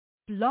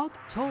Blog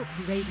Talk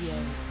Radio.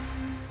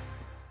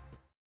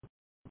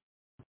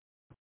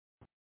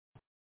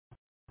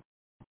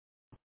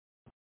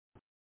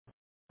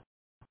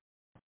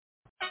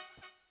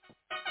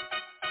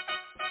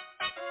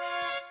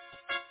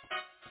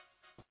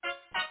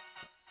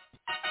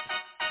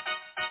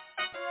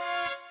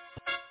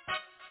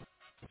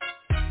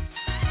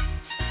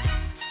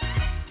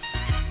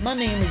 My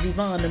name is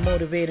Yvonne, the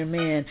Motivator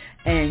Man,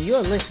 and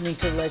you're listening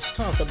to Let's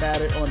Talk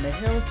About It on the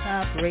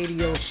Hilltop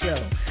Radio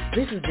Show.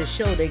 This is the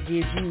show that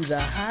gives you the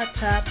hot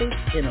topics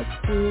in a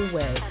cool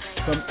way,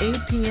 from 8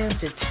 p.m.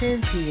 to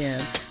 10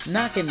 p.m.,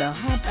 knocking the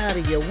hump out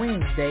of your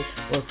Wednesday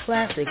with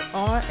classic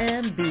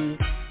R&B,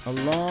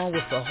 along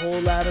with a whole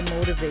lot of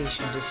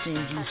motivation to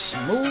send you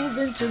smooth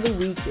into the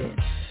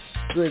weekend.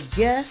 Good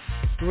guests,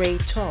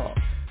 great talk.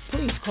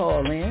 Please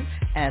call in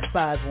at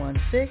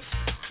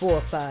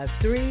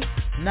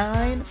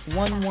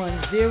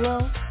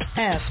 516-453-9110.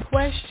 Ask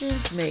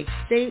questions, make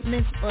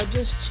statements, or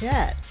just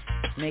chat.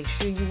 Make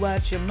sure you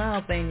watch your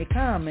mouth and your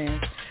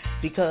comments,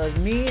 because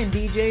me and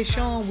DJ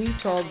Sean, we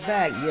talk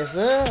back. Yes,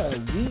 sir,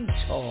 we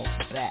talk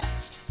back.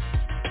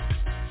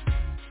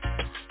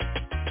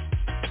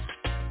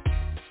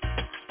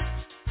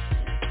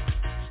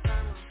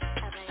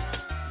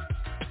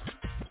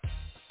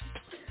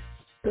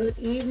 Good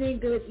evening,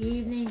 good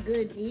evening,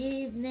 good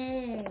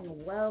evening.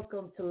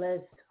 Welcome to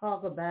Let's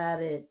Talk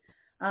About It.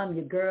 I'm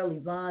your girl,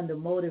 Yvonne, the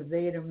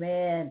Motivator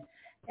Man,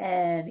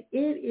 and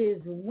it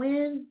is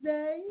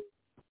Wednesday.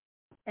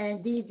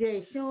 And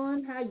DJ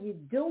Sean, how you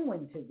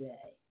doing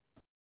today?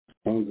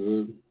 I'm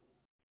good.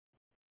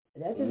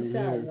 That just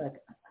sounds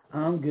like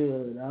I'm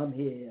good. I'm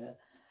here.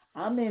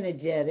 I'm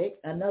energetic.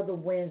 Another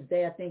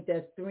Wednesday. I think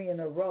that's 3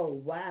 in a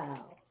row.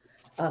 Wow.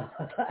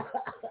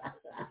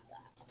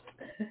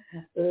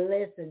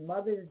 Listen,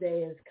 Mother's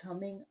Day is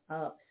coming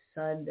up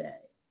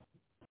Sunday,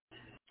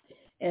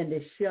 and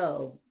the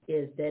show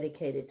is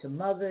dedicated to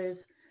mothers.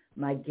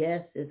 My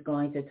guest is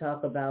going to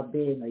talk about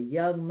being a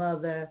young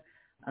mother,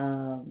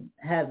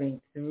 having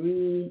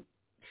 3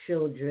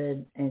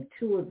 children, and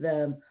 2 of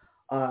them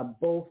are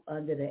both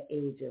under the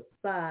age of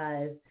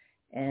 5,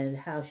 and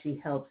how she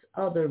helps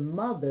other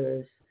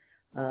mothers,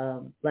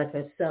 like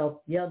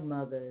herself, young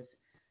mothers,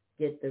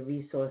 get the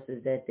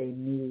resources that they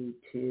need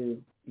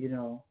to,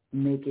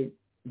 make it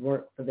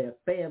work for their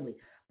family.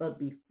 But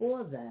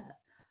before that,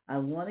 I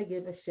want to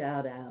give a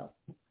shout out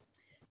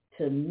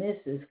to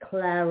Mrs.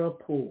 Clara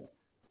Poole.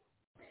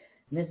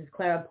 Mrs.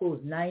 Clara Poole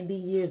is 90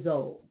 years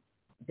old.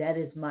 That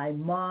is my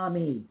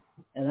mommy.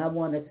 And I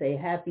want to say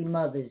happy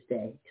Mother's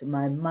Day to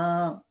my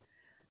mom.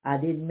 I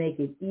didn't make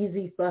it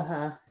easy for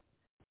her,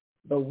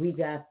 but we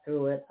got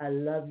through it. I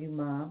love you,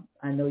 Mom.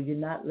 I know you're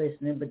not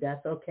listening, but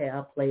that's okay.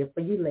 I'll play it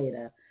for you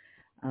later,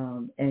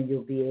 and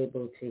you'll be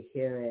able to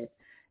hear it.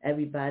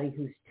 Everybody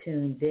who's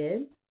tuned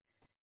in,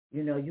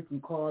 you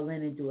can call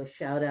in and do a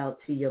shout out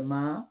to your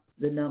mom.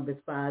 The number is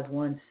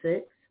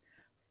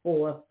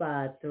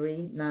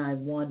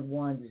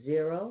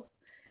 516-453-9110.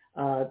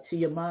 To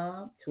your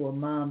mom, to a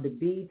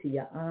mom-to-be, to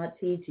your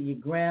auntie, to your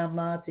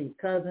grandma, to your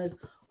cousins,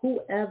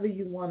 whoever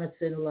you want to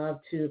send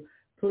love to,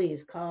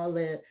 please call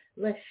in.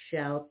 Let's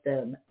shout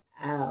them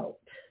out.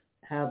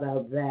 How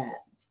about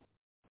that?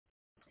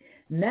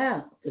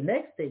 Now, the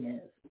next thing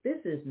is, this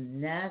is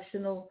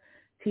National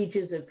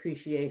Teachers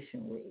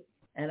Appreciation Week.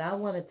 And I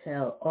want to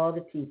tell all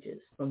the teachers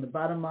from the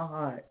bottom of my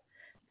heart,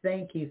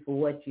 thank you for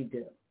what you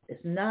do.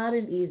 It's not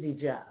an easy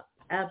job.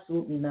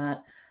 Absolutely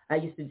not. I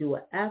used to do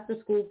an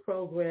after-school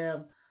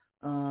program,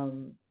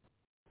 and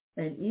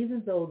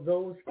even though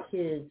those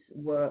kids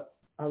were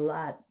a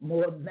lot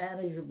more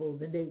manageable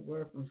than they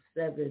were from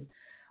 7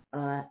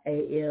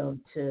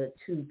 a.m. to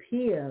 2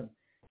 p.m.,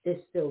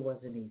 it still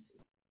wasn't easy.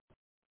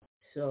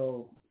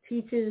 So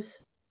teachers,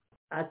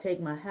 I take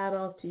my hat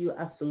off to you.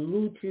 I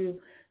salute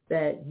you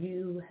that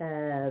you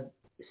have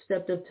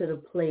stepped up to the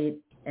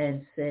plate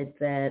and said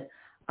that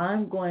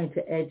I'm going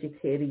to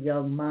educate a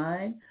young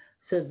mind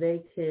so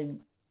they can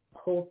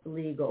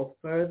hopefully go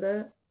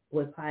further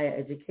with higher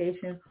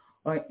education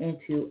or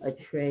into a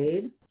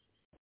trade,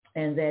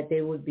 and that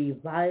they would be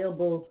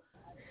viable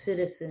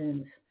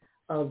citizens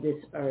of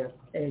this earth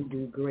and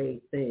do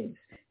great things.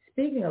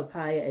 Speaking of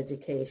higher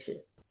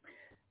education,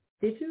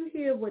 did you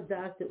hear what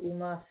Dr.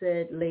 Umar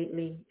said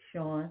lately,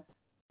 Sean?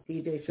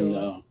 DJ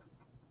Sean?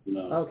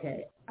 No.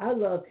 Okay. I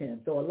love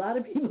him, though a lot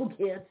of people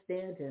can't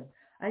stand him.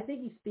 I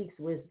think he speaks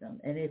wisdom.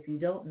 And if you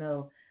don't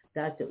know,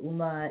 Dr.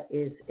 Umar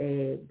is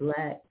a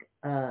black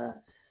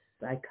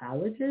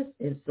psychologist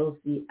and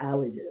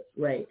sociologist,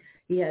 right?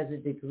 He has a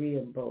degree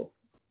in both.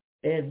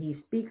 And he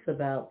speaks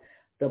about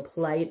the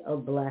plight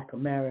of Black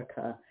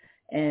America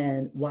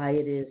and why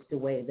it is the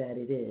way that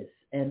it is.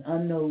 And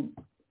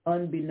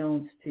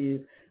unbeknownst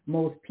to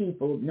most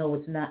people, no,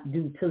 it's not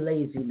due to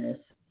laziness.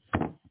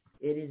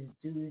 It is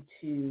due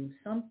to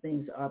some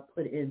things are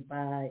put in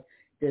by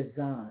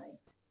design,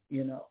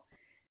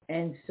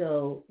 And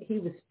so he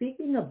was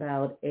speaking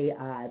about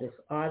AI, this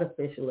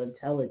artificial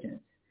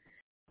intelligence.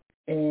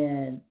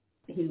 And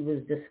he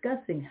was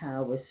discussing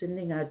how we're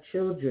sending our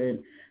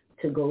children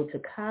to go to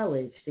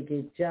college to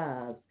get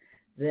jobs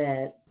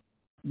that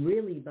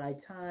really by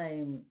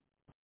time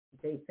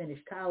they finish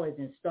college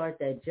and start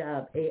that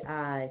job,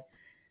 AI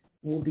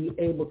will be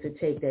able to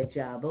take that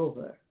job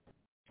over.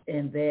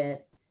 And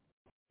that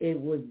it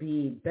would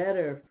be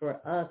better for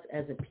us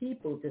as a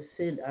people to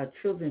send our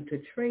children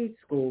to trade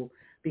school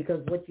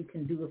because what you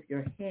can do with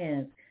your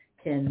hands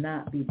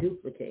cannot be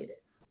duplicated.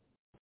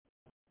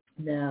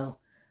 Now,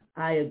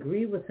 I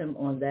agree with him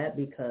on that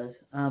because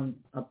I'm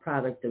a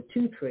product of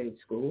two trade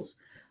schools.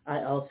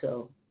 I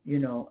also,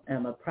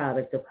 am a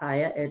product of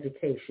higher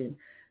education.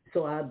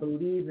 So I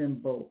believe in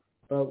both.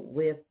 But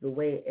with the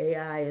way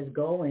AI is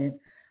going,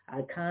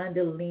 I kind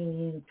of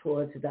lean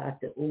towards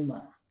Dr.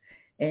 Umar.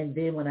 And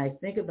then when I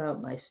think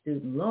about my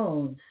student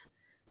loans,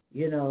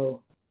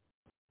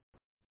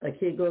 a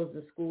kid goes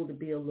to school to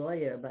be a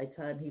lawyer. By the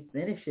time he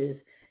finishes,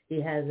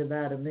 he has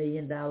about $1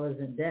 million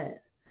in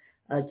debt.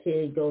 A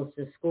kid goes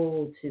to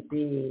school to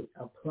be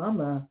a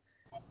plumber.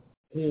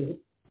 He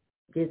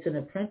gets an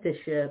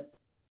apprenticeship,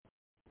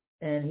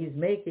 and he's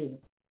making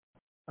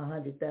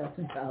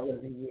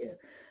 $100,000 a year.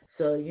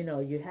 So,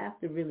 you have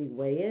to really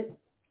weigh it.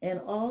 And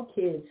all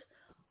kids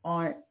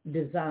aren't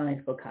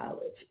designed for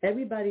college.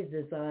 Everybody's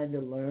designed to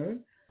learn,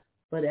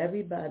 but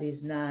everybody's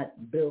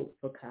not built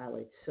for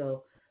college.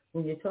 So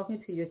when you're talking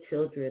to your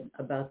children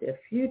about their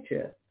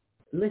future,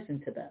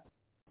 listen to them.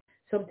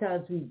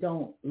 Sometimes we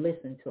don't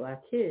listen to our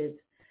kids,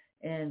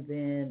 and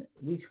then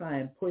we try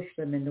and push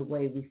them in the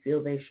way we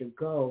feel they should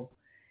go,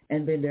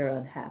 and then they're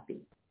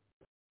unhappy.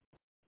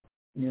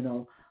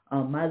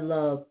 My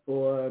love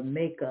for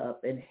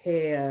makeup and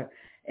hair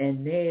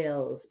and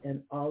nails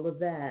and all of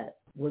that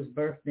was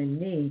birthed in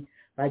me.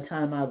 By the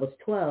time I was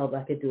 12,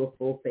 I could do a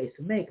full face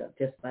of makeup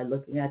just by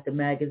looking at the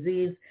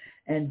magazines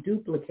and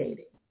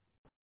duplicating.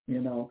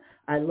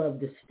 I love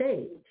the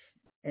stage,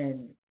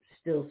 and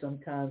still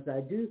sometimes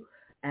I do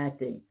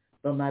acting,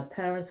 but my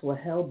parents were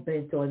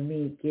hell-bent on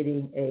me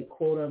getting a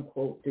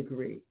quote-unquote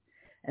degree,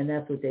 and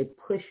that's what they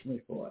pushed me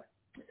for.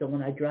 So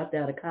when I dropped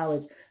out of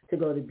college to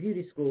go to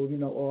beauty school,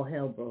 all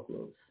hell broke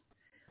loose.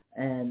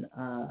 And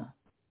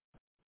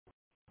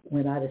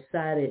when I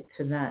decided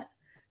to not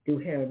do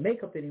hair and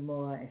makeup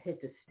anymore and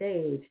hit the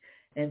stage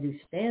and do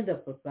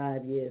stand-up for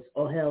 5 years,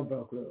 all hell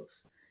broke loose.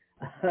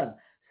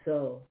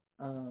 So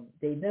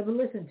they never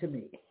listened to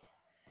me.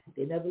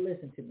 They never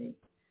listened to me.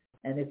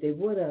 And if they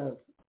would have,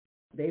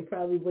 they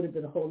probably would have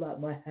been a whole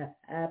lot more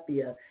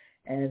happier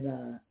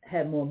and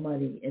had more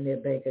money in their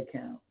bank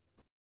account.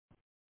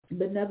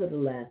 But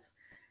nevertheless,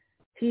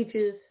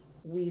 teachers,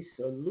 we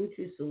salute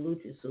you,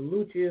 salute you,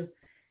 salute you.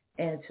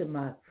 And to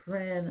my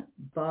friend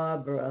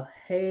Barbara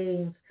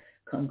Haynes,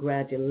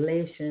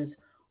 congratulations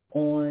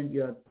on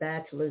your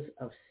Bachelor's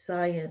of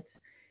Science.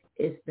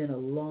 It's been a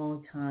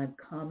long time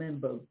coming,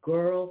 but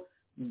girl,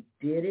 you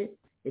did it.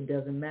 It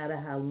doesn't matter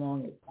how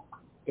long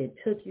it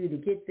took you to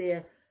get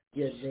there,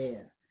 you're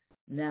there.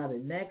 Now the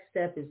next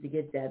step is to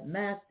get that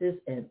master's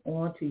and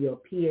on to your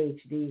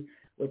PhD,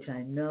 which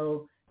I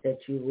know that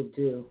you will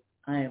do.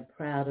 I am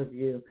proud of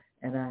you,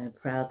 and I am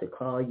proud to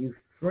call you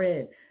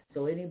friend.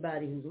 So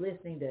anybody who's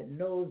listening that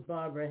knows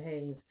Barbara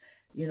Haynes,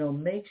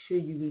 make sure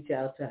you reach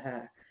out to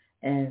her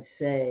and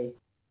say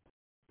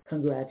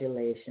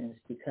congratulations,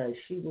 because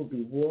she will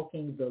be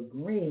walking the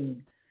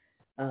green,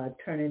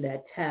 turning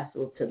that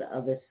tassel to the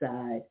other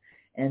side.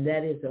 And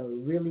that is a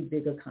really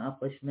big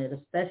accomplishment,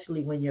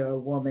 especially when you're a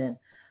woman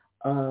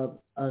of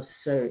a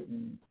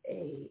certain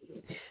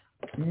age.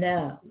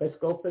 Now, let's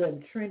go for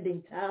them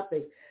trending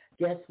topics.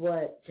 Guess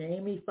what?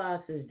 Jamie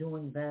Foxx is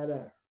doing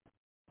better.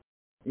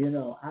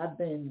 I've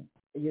been,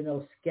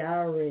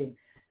 scouring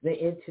the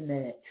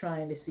internet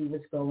trying to see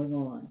what's going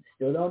on.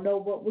 Still don't know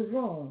what was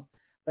wrong,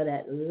 but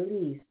at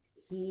least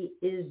he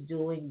is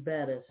doing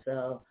better.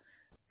 So,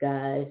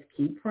 guys,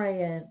 keep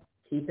praying.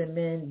 Keep him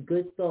in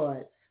good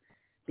thoughts,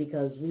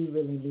 because we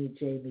really need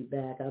Jamie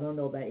back. I don't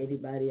know about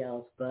anybody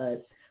else,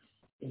 but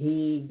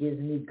he gives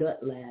me gut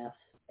laughs,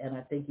 and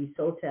I think he's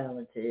so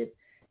talented,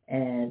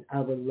 and I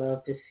would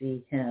love to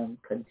see him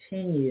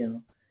continue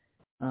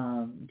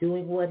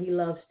doing what he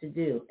loves to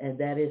do, and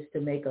that is to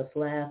make us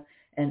laugh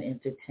and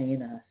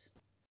entertain us.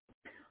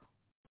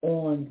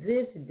 On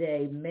this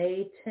day,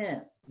 May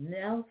 10th,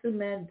 Nelson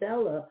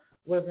Mandela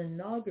was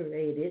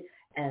inaugurated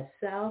as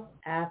South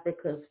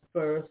Africa's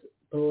first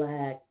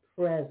black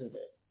president.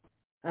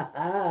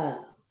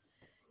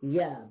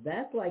 Yeah,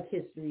 that's like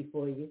history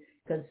for you,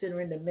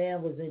 considering the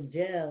man was in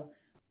jail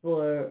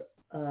for,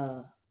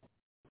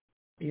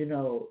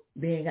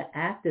 being an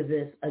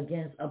activist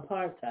against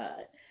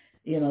apartheid.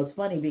 It's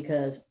funny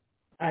because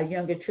our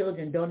younger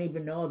children don't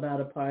even know about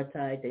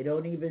apartheid. They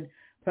don't even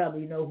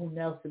probably know who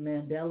Nelson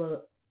Mandela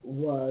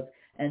was,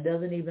 and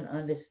doesn't even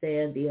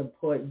understand the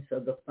importance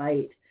of the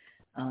fight.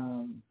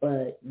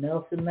 But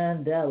Nelson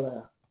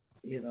Mandela,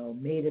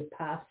 made it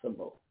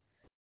possible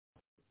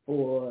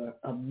for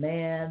a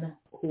man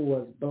who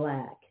was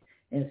black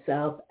in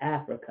South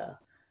Africa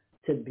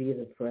to be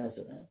the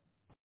president.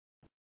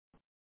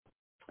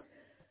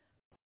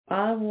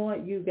 I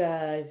want you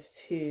guys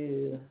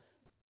to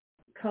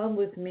come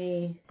with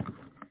me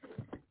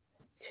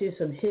to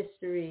some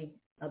history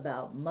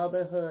about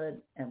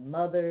motherhood and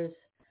mothers,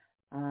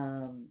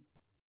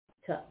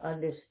 to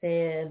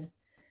understand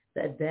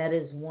that that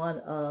is one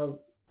of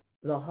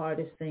the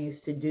hardest things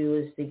to do,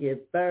 is to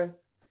give birth.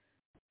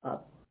 A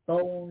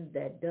bone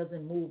that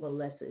doesn't move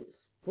unless it's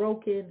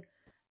broken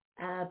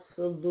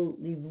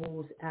absolutely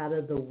moves out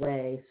of the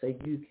way so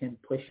you can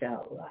push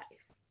out life.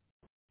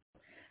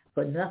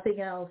 For nothing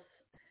else,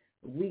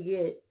 we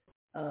get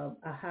a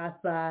high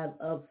five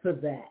up for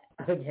that,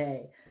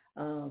 okay?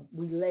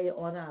 We lay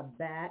on our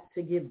back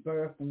to give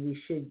birth when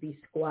we should be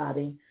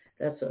squatting.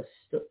 That's a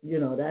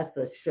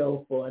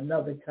show for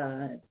another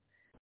time.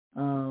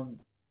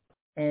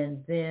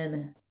 And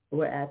then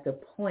we're at the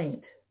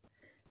point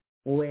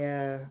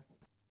where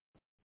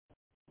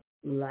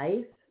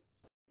life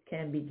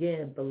can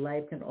begin, but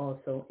life can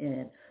also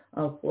end.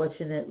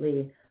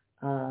 Unfortunately,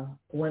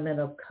 women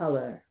of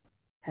color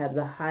have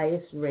the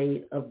highest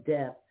rate of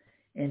death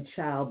in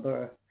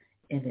childbirth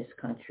in this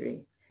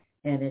country.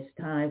 And it's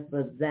time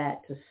for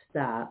that to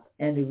stop.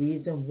 And the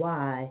reason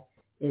why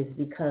is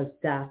because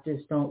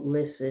doctors don't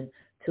listen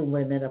to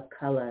women of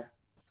color.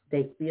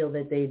 They feel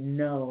that they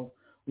know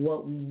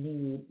what we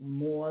need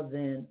more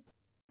than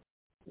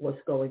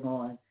what's going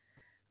on.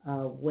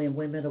 When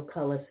women of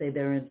color say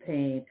they're in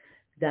pain,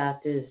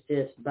 doctors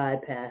just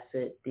bypass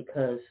it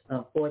because,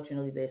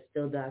 unfortunately, there's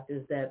still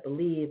doctors that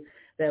believe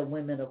that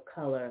women of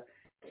color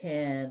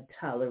can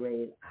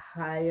tolerate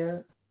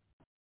higher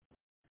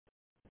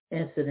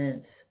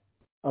incidence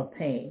of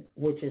pain,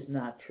 which is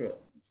not true.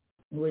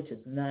 Which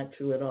is not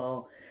true at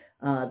all.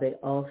 They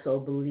also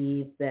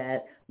believe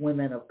that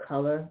women of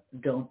color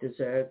don't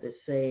deserve the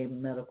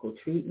same medical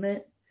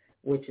treatment,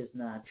 which is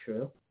not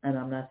true. And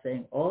I'm not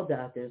saying all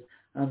doctors.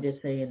 I'm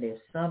just saying there's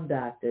some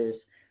doctors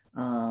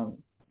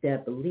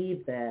that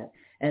believe that.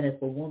 And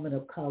if a woman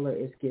of color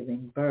is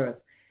giving birth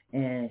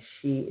and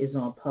she is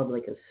on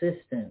public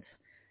assistance,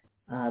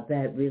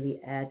 that really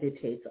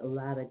agitates a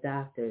lot of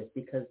doctors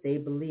because they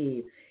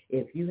believe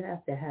if you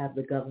have to have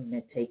the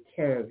government take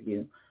care of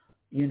you,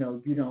 you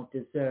don't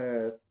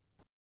deserve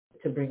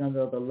to bring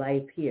another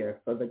life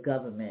here for the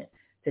government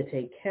to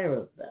take care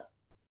of them.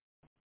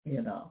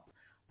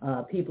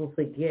 People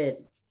forget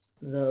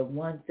the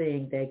one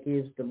thing that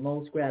gives the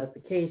most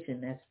gratification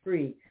that's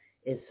free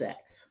is sex.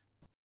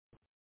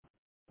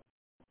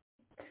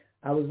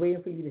 I was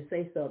waiting for you to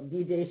say something,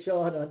 DJ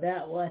Sean, on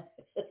that one.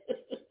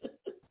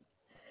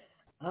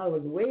 I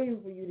was waiting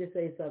for you to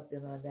say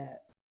something on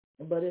that.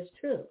 But it's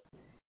true.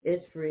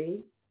 It's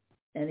free,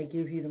 and it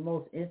gives you the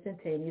most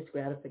instantaneous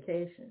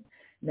gratification.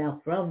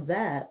 Now, from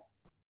that,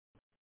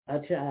 a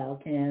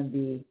child can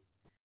be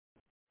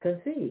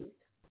conceived.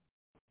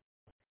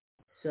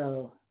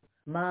 So,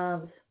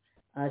 moms,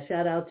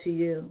 shout out to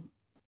you.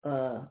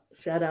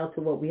 Shout out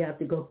to what we have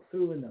to go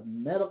through in the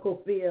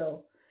medical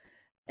field.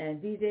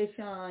 And DJ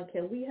Sean,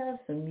 can we have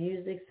some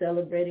music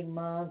celebrating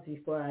moms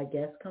before our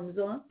guest comes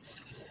on?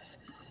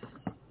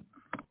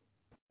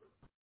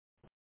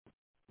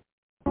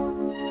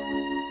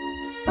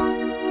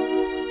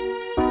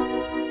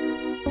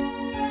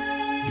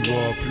 You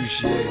all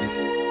appreciate it.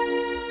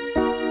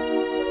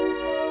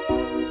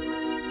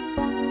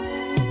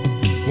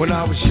 When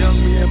I was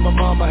young, me and my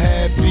mama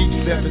had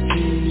beef,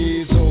 17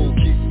 years old,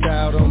 kicked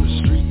out on the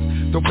street.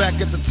 Though back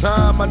at the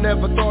time, I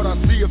never thought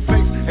I'd see her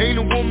face. Ain't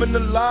a woman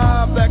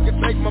alive that could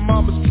take my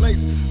mama's place.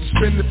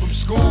 Suspended from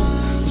school,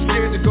 was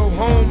scared to go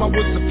home. I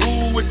was a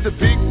fool with the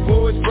big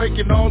boys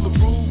breaking all the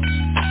rules.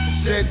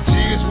 Shed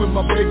tears with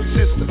my baby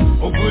sister.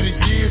 Over the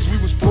years, we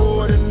was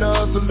poor than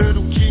other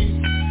little kids.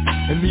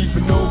 And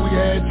even though we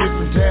had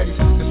different daddies,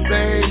 the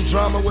same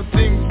drama when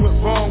things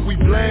went wrong, we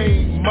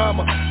blame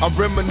mama. I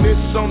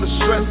reminisce on the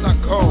stress I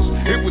caused.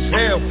 It was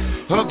hell,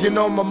 hugging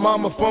on my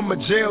mama from a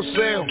jail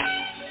cell.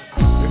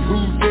 And who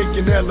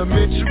thinking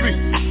elementary?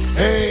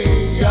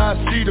 Hey, I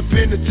see the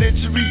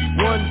penitentiary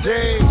one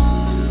day.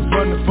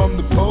 Running from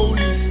the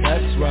police,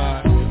 that's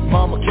right.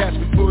 Mama catch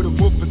me, put a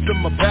whoop into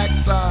my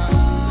backside.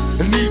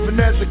 And even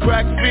as a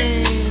crack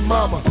fiend,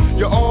 mama,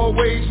 you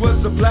always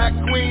was a black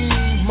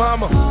queen,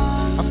 mama.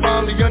 I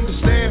finally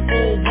understand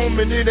for a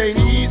woman it ain't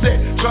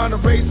easy trying to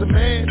raise a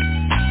man.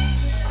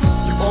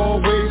 You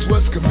always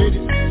was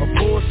committed, a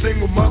poor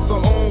single mother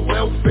on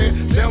welfare.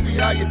 Tell me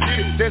how you did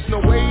it, there's no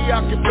way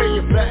I can pay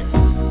you back.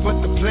 But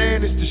the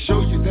plan is to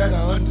show you that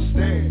I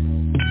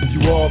understand.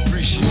 You all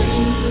appreciate it.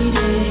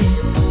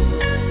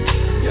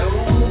 Yo,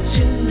 won't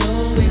you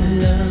know we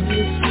love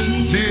you,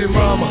 sweet dear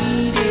mama.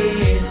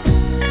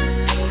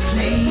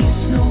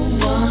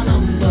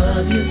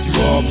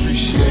 You all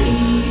appreciate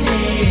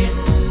it.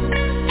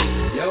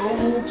 Yo,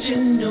 you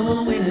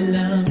know we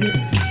love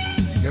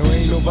it. Yo,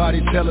 ain't nobody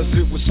tell us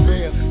it was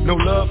fair. No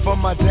love for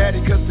my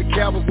daddy cause the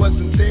coward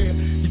wasn't there.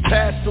 He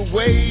passed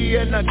away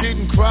and I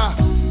didn't cry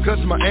cause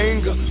my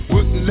anger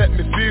wouldn't let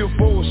me feel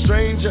for a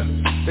stranger.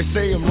 They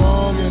say I'm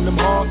wrong and I'm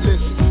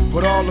heartless,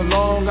 but all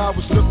along I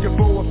was looking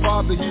for a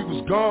father, he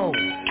was gone.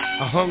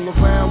 I hung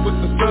around with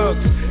the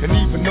thugs, and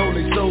even though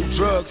they sold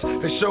drugs,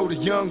 they showed a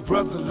young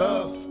brother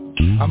love.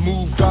 I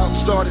moved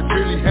out, started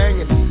really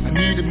hanging. I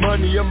needed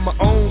money of my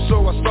own,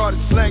 so I started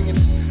slanging.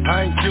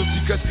 I ain't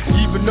guilty, cause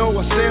even though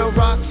I sell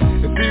rocks,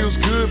 it feels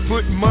good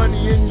putting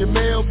money in your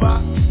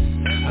mailbox.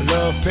 I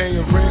love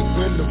paying rent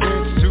when the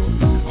rent's due.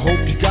 I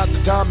hope you got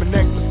the diamond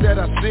necklace that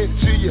I sent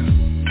to you.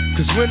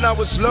 Cause when I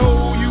was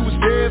low, you was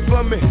there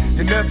for me.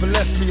 You never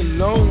left me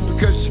alone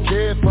because you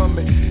cared for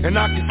me. And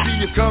I can see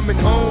you coming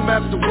home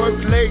after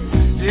work late.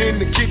 You're in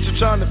the kitchen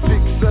trying to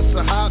fix us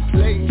a hot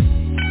plate.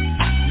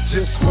 You're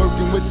just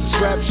working with the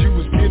scraps you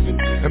was given.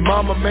 And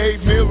mama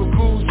made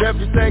miracles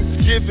every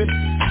Thanksgiving.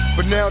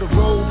 But now the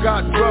road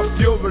got rough,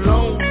 you're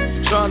alone.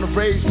 You're trying to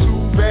raise 2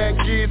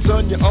 bad kids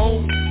on your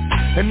own.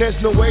 And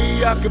there's no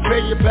way I can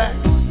pay you back.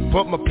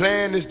 But my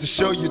plan is to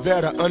show you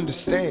that I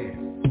understand.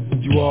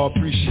 You all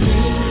appreciate it.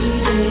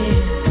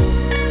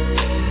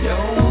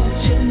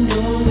 Don't you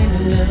know when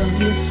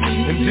love is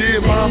sweet? And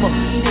dear mama,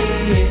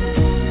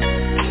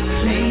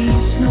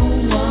 place no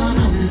one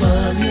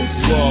above you.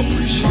 You all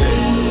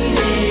appreciate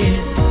it.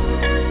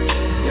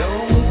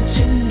 Don't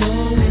you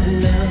know when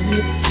love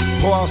is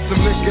sweet? Pour out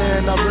some liquor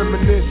and I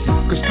reminisce.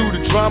 Cause through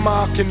the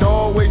drama I can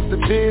always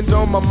depend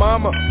on my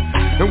mama.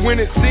 And when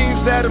it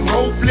seems that I'm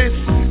hopeless,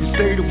 you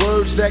say the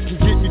words that can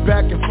get me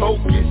back in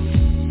focus.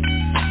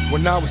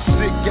 When I was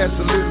sick as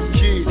a little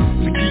kid,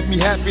 to keep me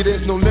happy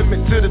there's no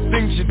limit to the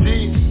things you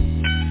did.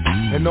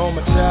 And all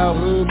my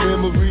childhood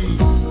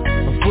memories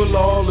are full of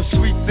all the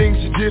sweet things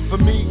you did for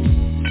me.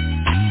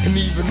 And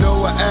even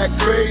though I act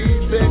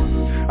crazy,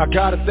 I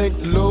gotta thank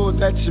the Lord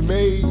that you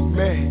made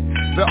me.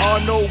 There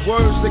are no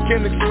words that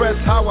can express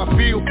how I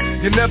feel.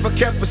 You never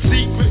kept a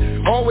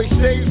secret, always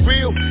stayed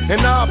real.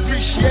 And I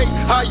appreciate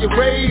how you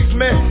raised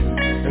me,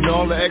 and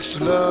all the extra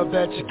love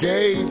that you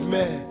gave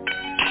me.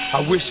 I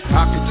wish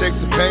I could take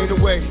the pain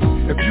away.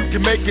 If you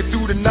can make it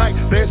through the night,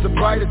 there's a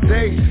brighter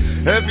day.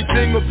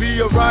 Everything will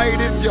be alright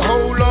if you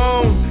hold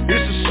on.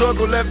 It's a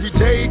struggle every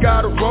day,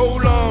 gotta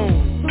roll on.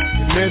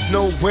 And there's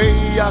no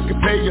way I can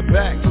pay you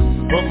back,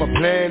 but my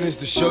plan is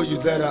to show you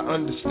that I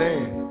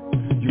understand.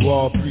 You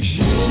all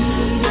appreciate it.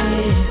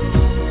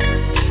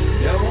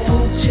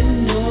 Don't you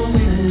know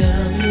we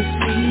love you,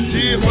 sweet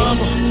dear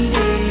mama.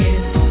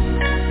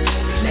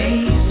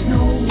 Place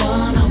no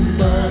one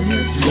above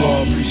you. You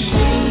all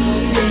appreciate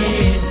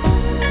it.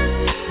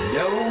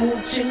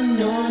 Don't you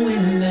know we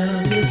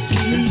love you,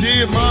 sweet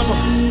dear mama.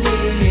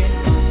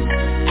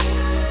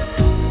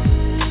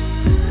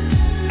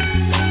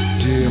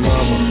 Dear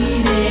mama.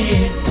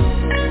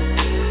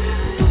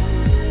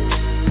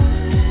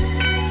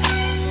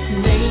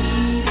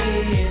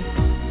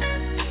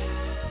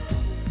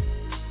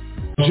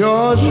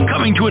 Georgia.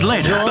 Coming to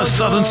Atlanta, the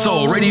Southern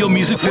Soul Radio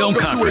Music Film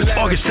Conference,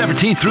 August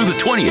 17th through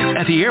the 20th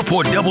at the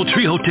Airport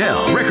DoubleTree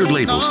Hotel. Record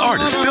labels,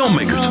 artists,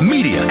 filmmakers,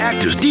 media,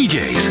 actors,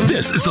 DJs.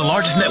 This is the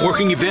largest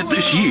networking event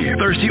this year.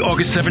 Thursday,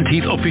 August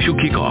 17th, official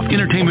kickoff.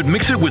 Entertainment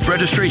mixer with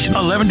registration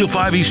 11 to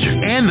 5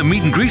 Eastern. And the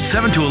meet and greet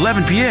 7 to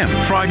 11 p.m.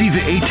 Friday the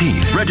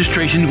 18th.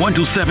 Registration 1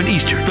 to 7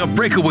 Eastern. The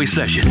breakaway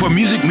session for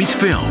music meets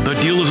film. The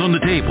deal is on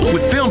the table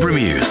with film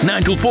premieres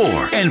 9 till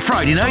 4. And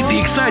Friday night, the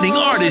exciting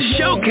artist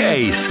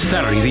showcase.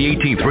 Saturday the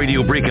 18th.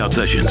 Radio breakout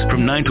sessions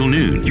from 9 till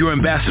noon. Your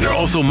ambassador,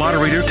 also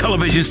moderator,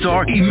 television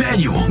star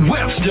Emmanuel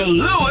Webster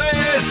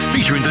Lewis,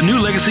 featuring the New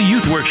Legacy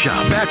Youth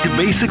Workshop, Back to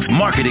Basics,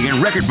 Marketing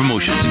and Record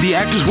Promotions. The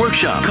Actors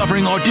Workshop,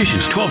 covering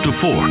auditions 12 to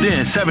 4.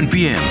 Then 7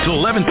 p.m. to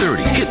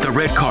 11:30. Hit the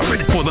red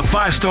carpet for the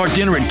 5-star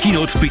dinner and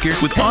keynote speaker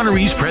with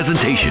honorees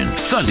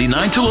presentation. Sunday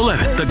 9 till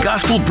 11. The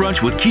Gospel Brunch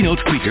with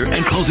keynote speaker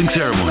and closing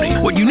ceremony.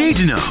 What you need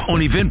to know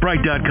on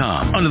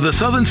Eventbrite.com under the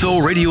Southern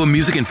Soul Radio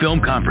Music and Film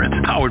Conference,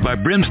 powered by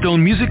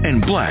Brimstone Music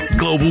and Black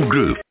Global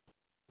Group.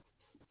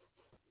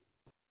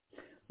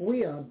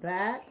 We are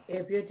back.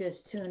 If you're just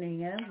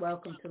tuning in,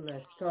 welcome to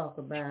Let's Talk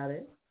About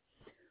It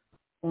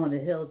on the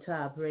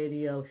Hilltop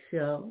Radio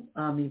Show.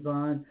 I'm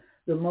Yvonne,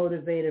 the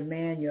Motivated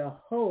Man, your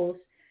host.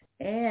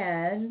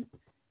 And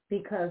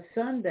because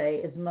Sunday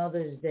is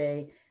Mother's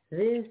Day,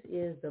 this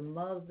is the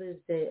Mother's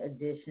Day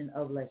edition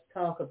of Let's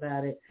Talk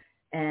About It.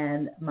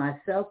 And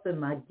myself and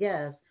my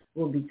guest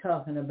will be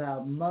talking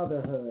about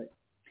motherhood.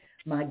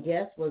 My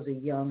guest was a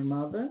young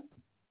mother,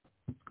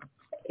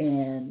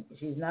 and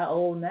she's not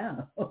old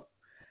now.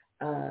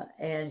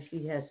 And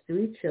she has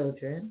 3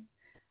 children,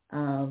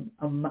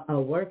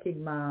 a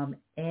working mom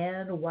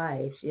and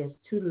wife. She has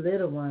 2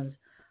 little ones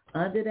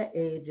under the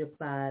age of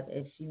 5,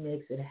 and she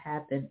makes it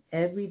happen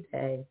every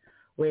day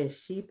where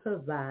she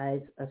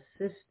provides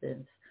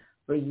assistance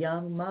for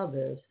young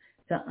mothers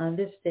to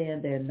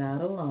understand they're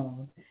not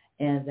alone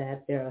and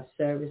that there are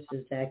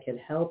services that can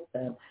help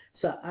them.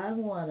 So I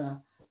want to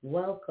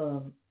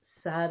welcome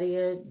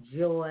Sadia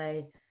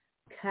Joy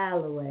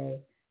Calloway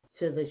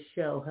to the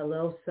show.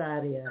 Hello,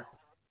 Sadia.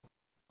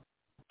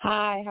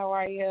 Hi, how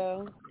are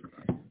you?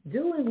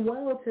 Doing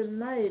well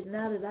tonight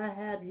now that I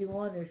have you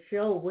on the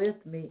show with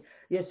me.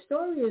 Your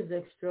story is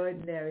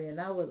extraordinary, and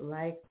I would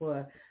like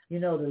for, the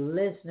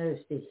listeners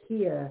to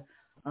hear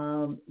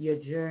your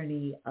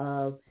journey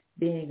of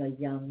being a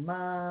young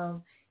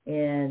mom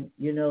and,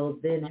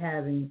 then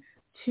having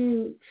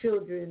 2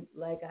 children,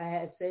 like I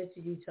had said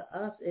to you, to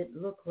us, it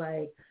looked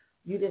like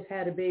you just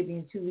had a baby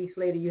and 2 weeks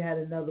later you had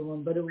another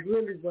one, but it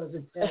really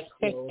wasn't that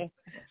close.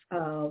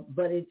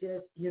 But it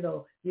just,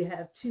 you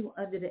have 2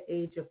 under the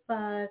age of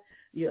 5.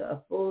 You're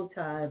a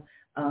full-time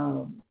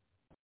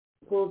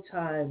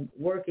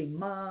working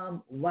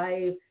mom,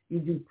 wife. You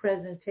do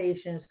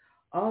presentations,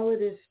 all of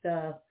this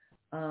stuff,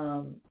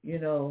 and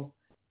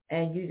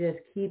you just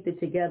keep it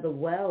together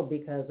well,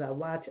 because I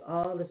watch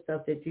all the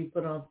stuff that you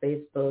put on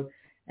Facebook,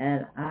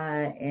 and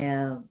I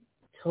am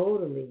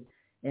totally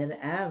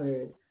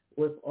enamored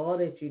with all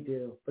that you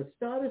do. But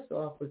start us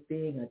off with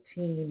being a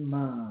teen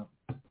mom.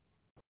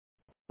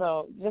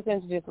 So just to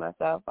introduce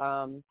myself,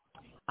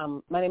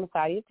 my name is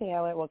Sadia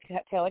Taylor,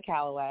 Taylor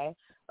Calloway,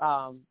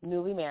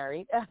 newly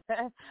married.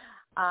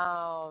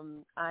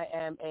 I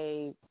am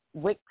a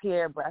WIC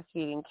peer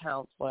breastfeeding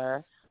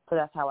counselor, so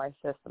that's how I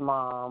assist the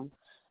mom.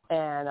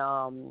 And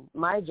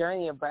my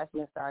journey of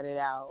breastfeeding started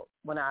out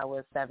when I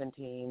was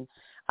 17.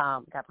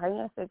 Got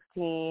pregnant at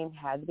 16,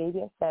 had the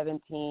baby at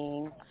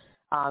 17.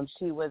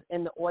 She was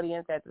in the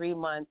audience at 3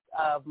 months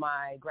of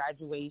my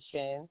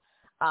graduation.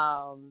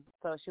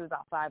 So she was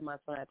about 5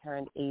 months when I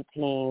turned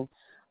 18.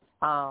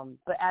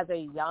 But as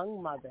a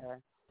young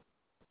mother,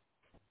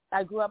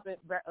 I grew up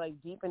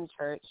deep in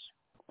church.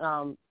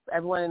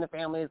 Everyone in the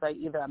family is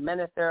either a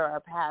minister or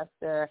a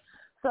pastor.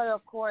 So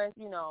of course,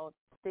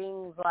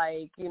 things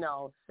like,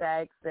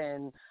 sex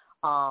and,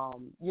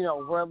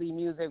 worldly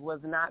music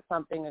was not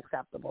something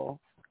acceptable.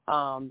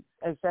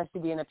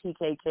 Especially being a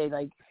PK kid,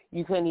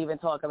 you couldn't even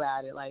talk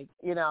about it,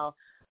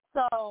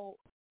 So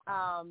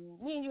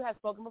me and you had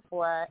spoken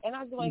before, and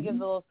I just want to give a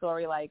little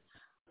story.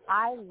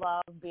 I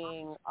love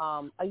being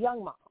a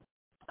young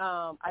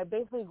mom. I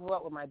basically grew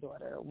up with my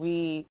daughter.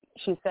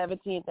 She's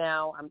 17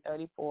 now. I'm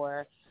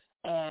 34,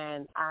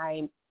 and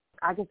I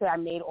can say I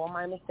made all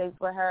my mistakes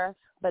with her,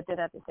 but then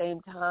at the same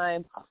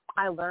time,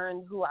 I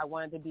learned who I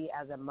wanted to be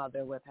as a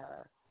mother with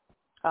her.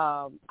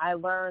 I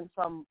learned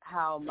from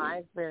how my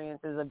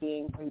experiences of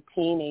being a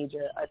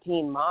teenager, a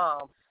teen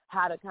mom,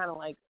 how to kind of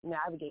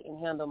navigate and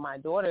handle my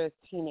daughter's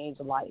teenage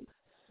life.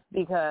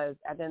 Because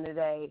at the end of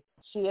the day,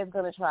 she is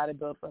going to try to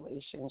build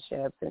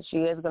relationships, and she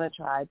is going to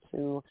try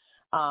to,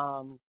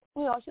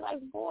 she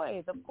likes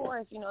boys, of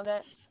course,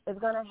 that is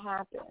going to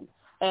happen.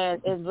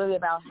 And it's really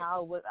about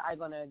how was I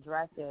going to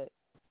address it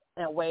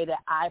in a way that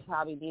I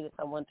probably needed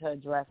someone to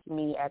address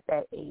me at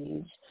that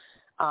age.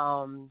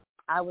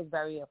 I was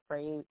very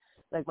afraid.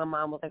 My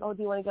mom was like, oh,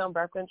 do you want to get on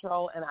birth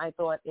control? And I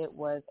thought it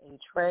was a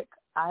trick.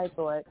 I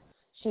thought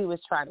she was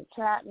trying to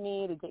trap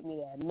me, to get me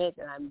to admit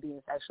that I'm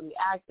being sexually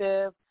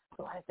active.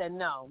 So I said,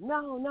 no,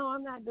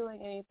 I'm not doing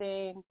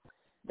anything.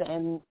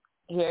 Then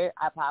here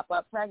I pop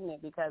up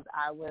pregnant because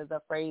I was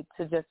afraid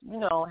to just,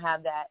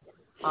 have that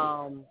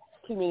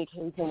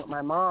communication with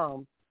my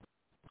mom.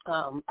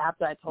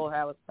 After I told her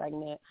I was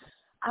pregnant,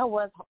 I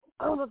was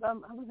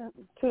in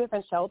 2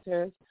 different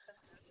shelters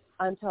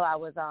until I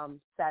was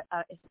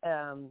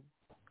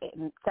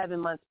 7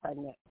 months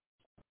pregnant.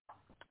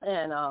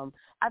 And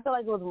I feel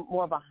like it was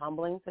more of a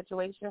humbling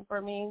situation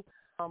for me.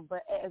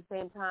 But at the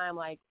same time,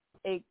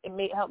 it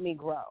may help me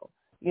grow.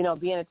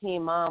 Being a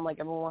teen mom,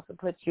 everyone wants to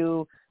put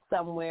you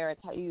somewhere and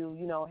tell you,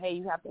 hey,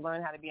 you have to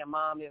learn how to be a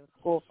mom. There's a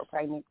school for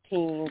pregnant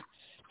teens.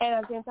 And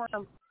at the same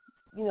time,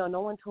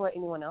 no one taught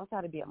anyone else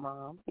how to be a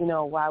mom.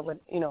 Why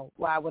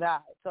would I?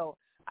 So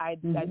I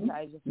decided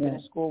to just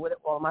finish school with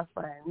all my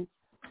friends.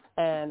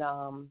 And,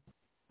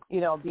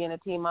 being a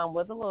teen mom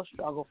was a little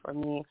struggle for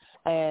me.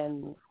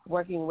 And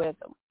working with,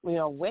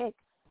 WIC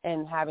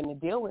and having to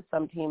deal with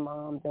some teen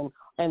moms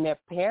and their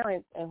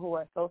parents and who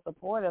are so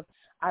supportive,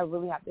 I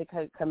really have to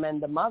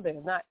commend the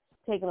mothers, not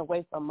taken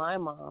away from my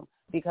mom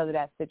because of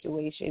that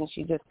situation.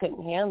 She just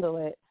couldn't handle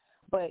it.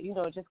 But,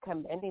 just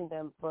commending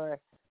them for,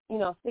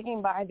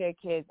 sticking by their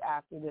kids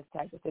after this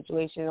type of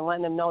situation and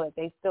letting them know that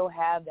they still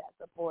have that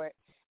support.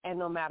 And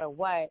no matter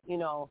what,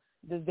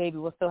 this baby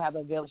will still have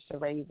a village to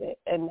raise it.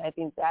 And I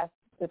think that's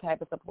the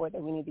type of support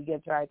that we need to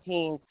give to our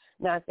teens,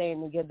 not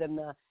saying to give them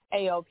the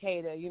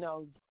A-OK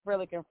to,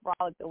 frolic and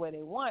frolic the way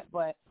they want,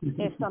 but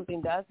if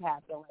something does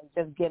happen,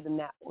 just give them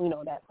that,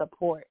 that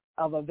support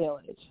of a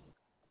village.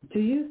 Do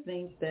you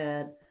think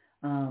that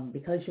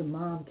because your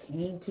mom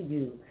came to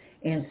you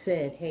and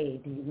said, hey,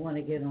 do you want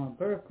to get on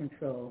birth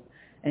control?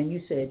 And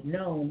you said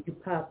no, you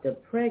popped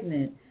up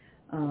pregnant,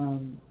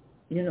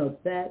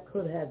 that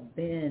could have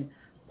been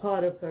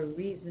part of her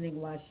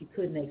reasoning why she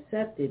couldn't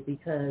accept it,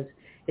 because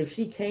if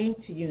she came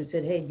to you and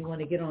said, hey, you want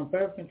to get on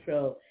birth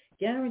control,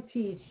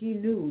 guaranteed she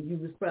knew you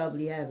was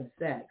probably having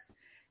sex.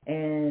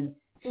 And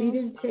she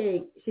didn't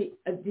take,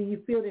 do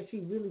you feel that she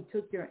really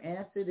took your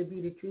answer to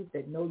be the truth,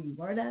 that no, you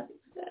weren't having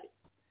sex?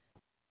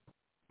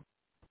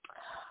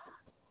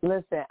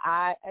 Listen,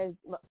 I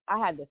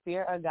had the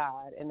fear of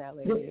God in that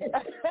lady.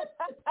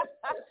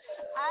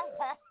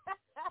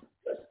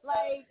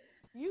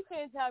 You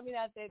couldn't tell me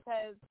that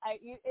because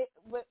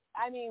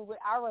with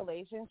our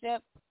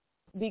relationship,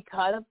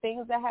 because of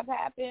things that have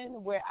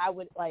happened where I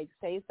would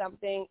say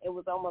something, it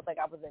was almost like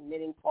I was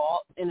admitting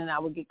fault and then I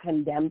would get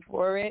condemned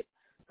for it.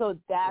 So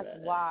that's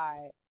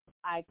why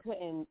I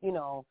couldn't,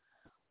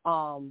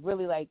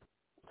 really like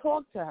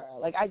talk to her.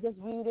 Like I just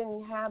really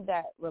didn't have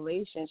that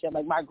relationship.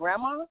 Like my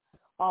grandma,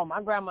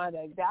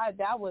 like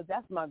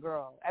that's my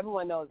girl.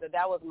 Everyone knows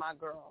that was my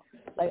girl.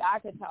 Like I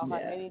could tell her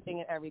anything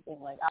and everything.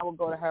 Like I would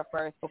go to her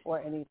first before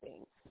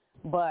anything.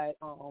 But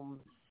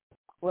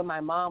with my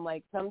mom,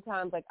 like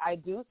sometimes like I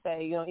do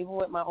say, even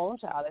with my own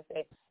child, I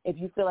say, if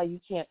you feel like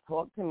you can't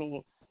talk to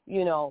me,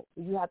 you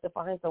have to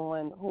find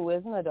someone who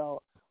is an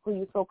adult who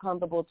you feel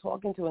comfortable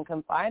talking to and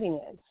confiding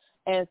in.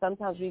 And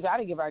sometimes we got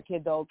to give our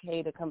kid the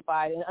okay to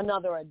confide in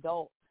another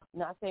adult,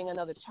 not saying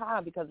another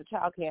child because the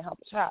child can't help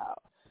a child.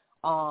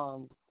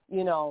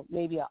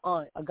 Maybe an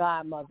aunt, a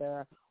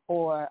godmother,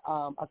 or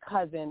a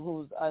cousin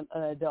who's an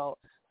adult,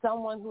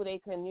 someone who they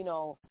can,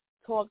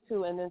 talk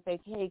to and then say,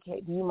 hey,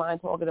 Kate, do you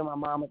mind talking to my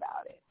mom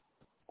about it?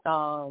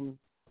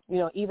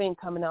 Even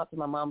coming out to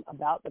my mom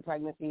about the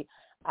pregnancy,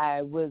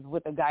 I was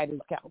with a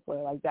guidance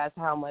counselor. Like that's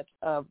how much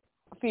of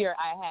fear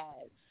I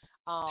had.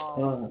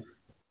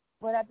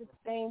 But at the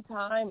same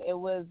time, it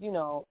was,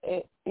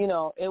 it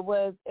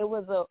was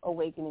a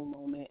awakening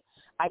moment.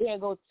 I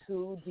can't go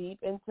too deep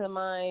into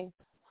my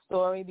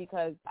story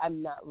because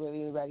I'm not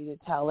really ready to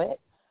tell it.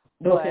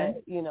 Okay.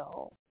 But,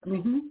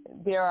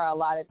 there are a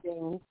lot of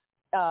things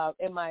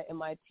in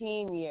my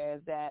teen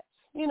years that,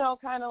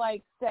 kind of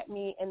like set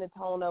me in the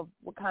tone of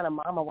what kind of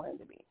mom I wanted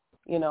to be,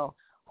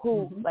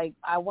 who, like,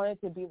 I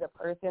wanted to be the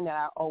person that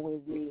I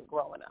always needed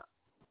growing up.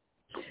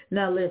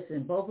 Now,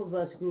 listen, both of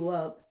us grew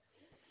up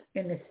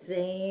in the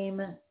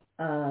same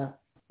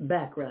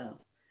background.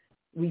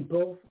 We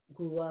both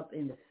grew up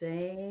in the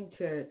same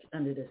church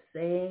under the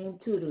same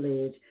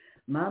tutelage.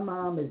 My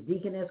mom is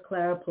Deaconess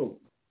Clara Pope.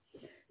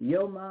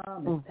 Your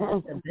mom is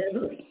Pastor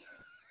Beverly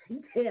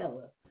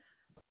Taylor.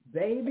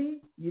 Baby,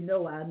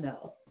 I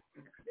know.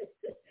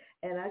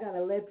 And I got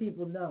to let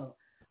people know,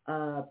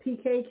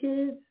 PK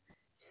kids,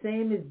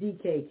 same as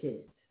DK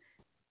kids.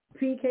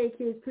 PK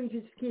kids,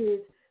 preachers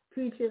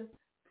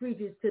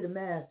to the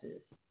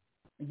masses.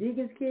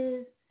 Deacons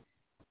kids,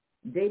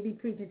 they be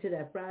preaching to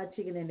that fried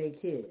chicken and their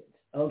kids,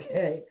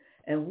 okay?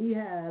 And we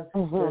have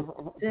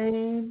the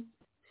same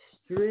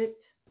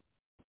strict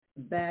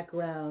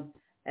background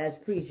as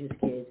preachers'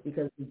 kids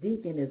because the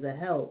deacon is a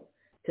help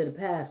to the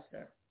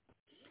pastor.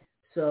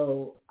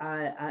 So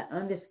I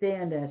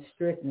understand that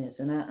strictness,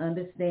 and I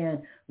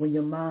understand when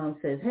your mom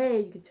says,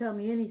 hey, you can tell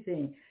me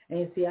anything. And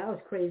you see, I was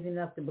crazy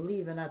enough to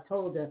believe, and I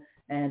told her,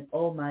 and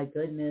oh my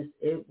goodness,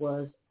 it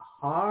was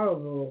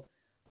horrible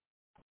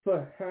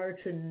for her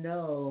to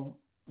know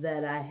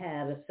that I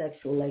had a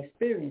sexual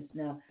experience.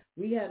 Now,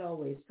 we had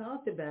always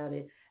talked about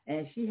it,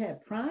 and she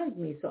had primed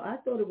me, so I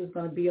thought it was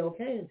going to be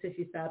okay until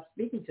she stopped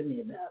speaking to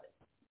me about it.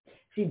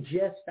 She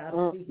just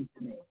stopped speaking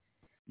to me.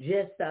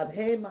 Just stopped,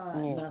 hey,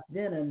 Mom, not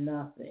dinner,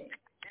 nothing.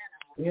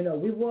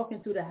 We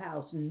walking through the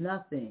house,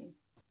 nothing.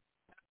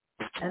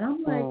 And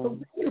I'm like, but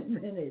wait a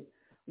minute,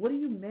 what are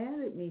you mad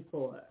at me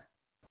for?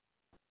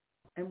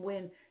 And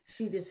when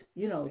she just,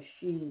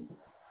 she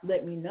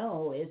let me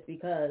know, it's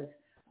because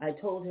I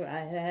told her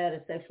I had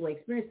a sexual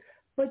experience.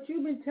 But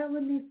you've been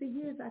telling me for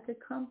years I could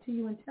come to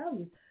you and tell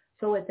you.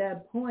 So at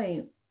that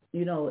point,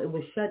 it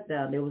was shut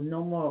down. There was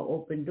no more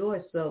open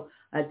doors. So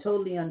I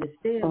totally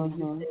understand when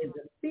you say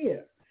the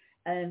fear.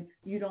 And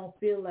you don't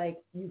feel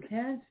like you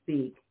can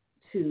speak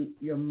to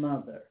your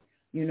mother.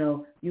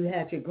 You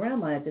had your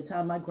grandma. At the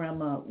time, my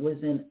grandma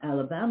was in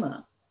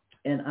Alabama,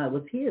 and I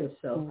was here.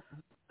 So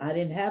I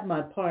didn't have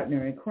my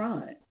partner in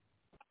crime,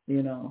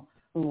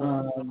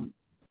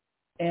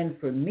 And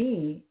for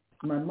me,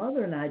 my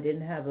mother and I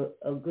didn't have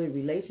a good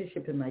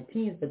relationship in my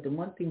teens, but the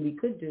one thing we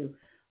could do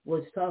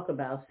was talk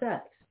about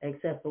sex,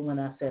 except for when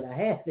I said I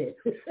had it.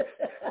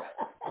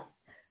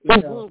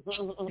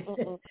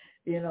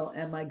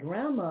 And my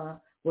grandma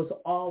was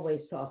always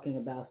talking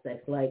about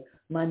sex. Like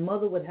my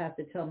mother would have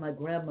to tell my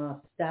grandma,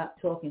 stop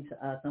talking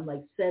to us. I'm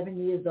like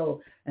 7 years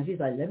old. And she's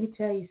like, let me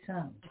tell you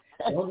something.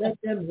 Don't let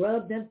them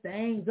rub them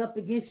things up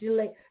against your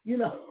leg.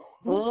 My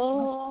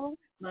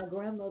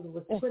grandmother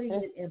was putting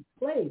it in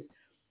place.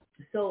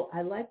 So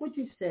I like what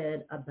you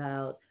said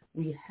about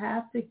we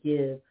have to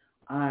give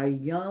our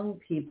young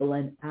people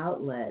an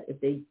outlet if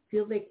they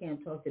feel they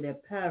can't talk to their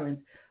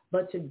parents,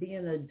 but to be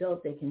an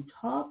adult they can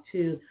talk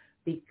to,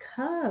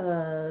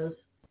 because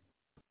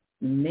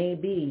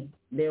maybe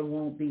there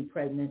won't be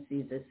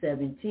pregnancies at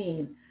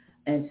 17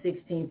 and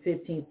 16,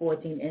 15,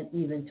 14, and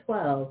even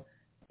 12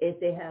 if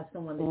they have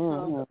someone to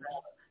talk about,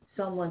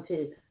 someone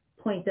to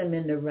point them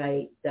in the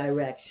right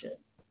direction.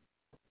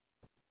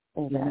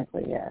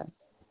 Exactly, yeah.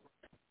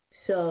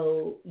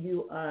 So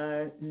you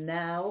are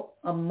now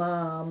a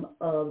mom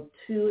of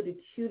two of the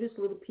cutest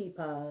little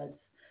peapods.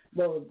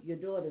 Well, your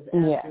daughter's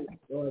absolutely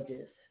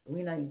gorgeous.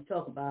 We're not even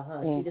talking about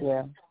her. Thank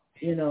you.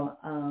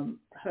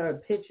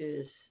 Her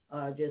pictures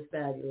are just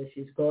fabulous.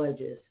 She's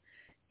gorgeous.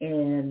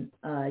 And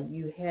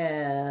you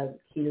have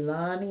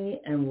Kehlani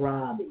and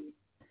Robbie.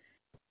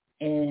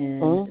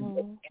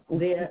 And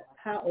they're,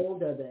 how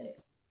old are they?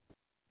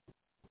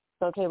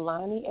 So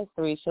Kaylani is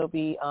 3. She'll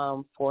be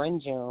 4 in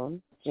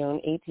June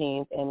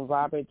 18th, and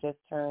Robert just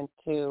turned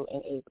 2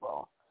 in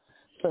April.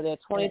 So they're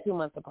 22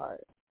 months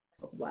apart.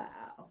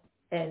 Wow.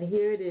 And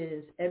here it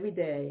is every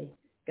day.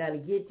 Got to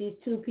get these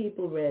 2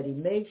 people ready.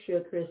 Make sure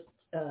is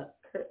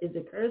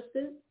it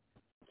Kirsten?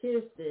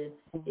 Kirsten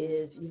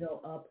is,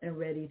 up and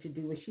ready to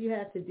do what she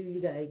has to do. You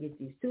got to get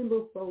these 2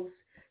 little folks.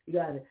 You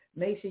got to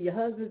make sure your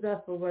husband's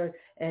up for work.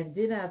 And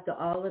then after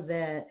all of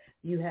that,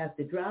 you have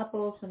to drop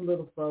off some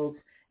little folks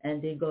and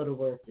then go to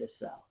work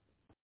yourself.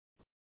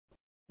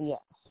 Yes.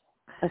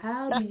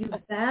 How do you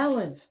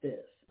balance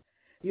this?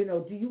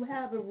 Do you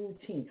have a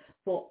routine?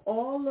 For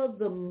all of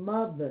the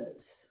mothers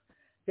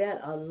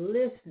that are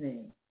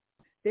listening,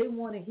 they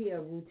want to hear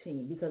a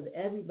routine because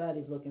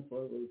everybody's looking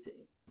for a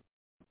routine.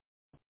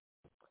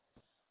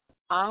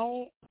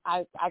 I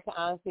can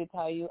honestly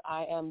tell you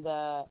I am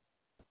the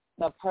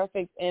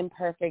perfect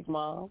imperfect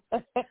mom.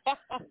 I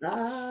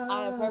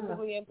am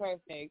perfectly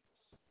imperfect.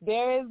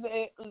 There is,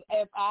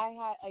 if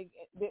I had,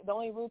 the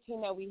only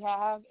routine that we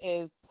have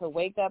is to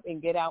wake up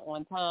and get out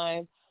on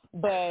time.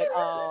 But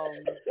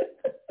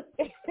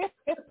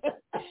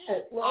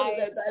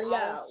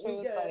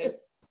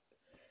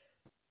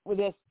with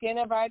the skin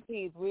of our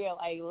teeth, we are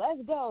like,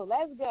 let's go.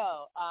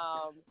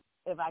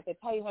 If I could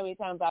tell you how many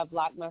times I've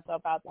locked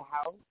myself out the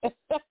house.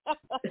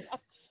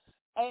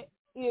 And,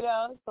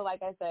 so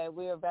like I said,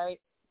 we are very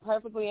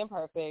perfectly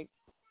imperfect.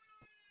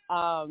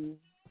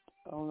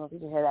 I don't know if you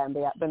can hear that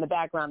in the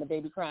background, the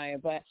baby crying,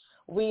 but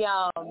we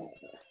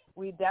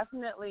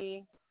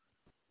definitely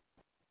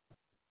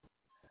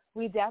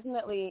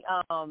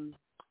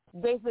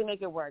basically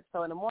make it work.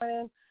 So in the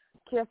morning,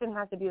 Kirsten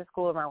has to be at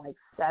school around like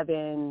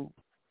 7:18,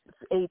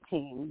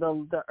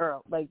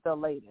 the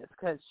latest,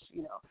 because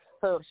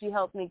so she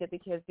helps me get the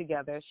kids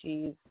together.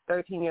 She's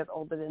 13 years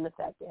older than the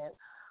second,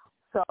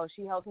 so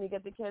she helps me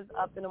get the kids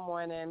up in the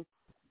morning.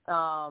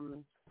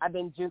 I've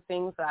been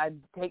juicing, so I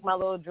take my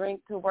little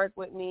drink to work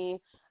with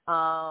me,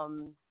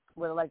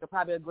 with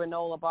probably a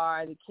granola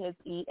bar. The kids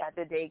eat at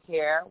the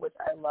daycare, which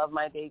I love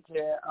my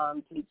daycare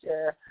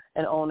teacher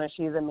and owner.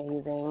 She's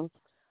amazing.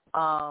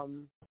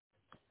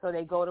 So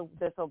they go to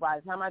this. So by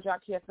the time I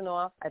drop Kirsten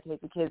off, I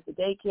take the kids to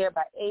daycare.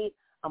 By 8,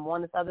 I'm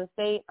on the southern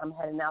state. I'm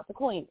heading out to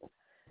Queens.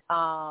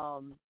 I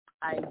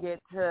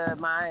get to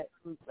my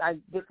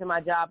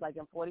job like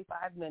in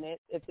 45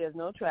 minutes if there's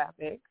no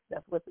traffic.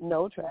 That's with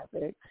no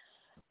traffic.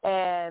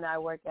 And I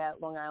work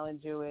at Long Island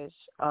Jewish,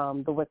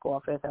 the WIC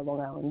office at Long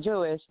Island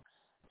Jewish.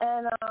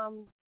 And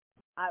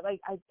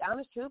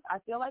honest truth, I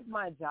feel like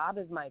my job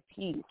is my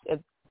peace. If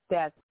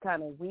that's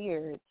kind of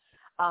weird.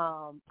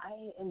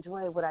 I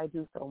enjoy what I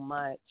do so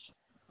much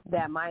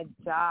that my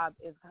job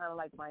is kind of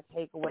like my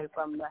takeaway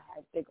from the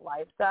hectic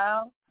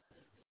lifestyle.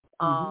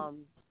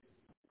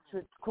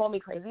 To call me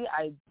crazy,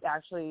 I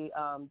actually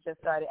just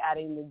started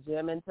adding the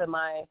gym into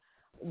my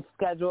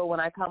schedule. When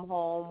I come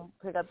home,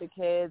 pick up the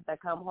kids, I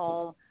come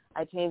home,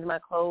 I change my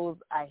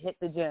clothes, I hit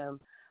the gym.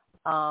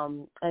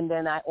 And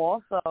then I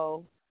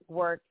also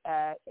work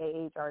at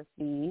AHRC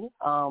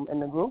in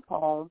the group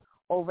home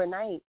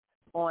overnight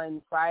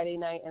on Friday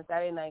night and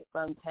Saturday night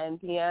from 10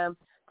 p.m.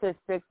 to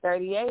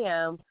 6:30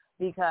 a.m.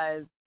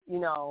 because,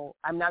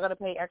 I'm not going to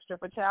pay extra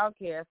for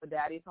childcare, so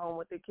daddy's home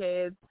with the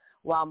kids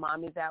while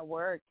mommy's at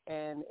work.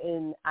 And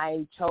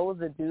I chose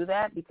to do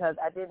that because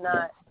I did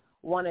not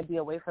want to be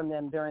away from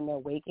them during their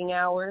waking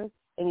hours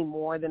any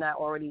more than I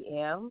already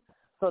am.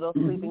 So those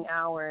sleeping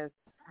hours,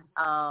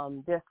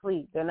 they're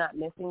asleep. They're not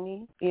missing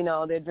me.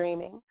 They're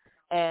dreaming.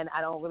 And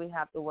I don't really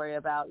have to worry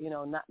about,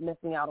 not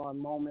missing out on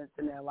moments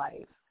in their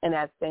life. And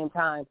at the same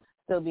time,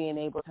 still being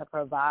able to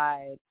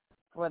provide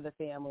for the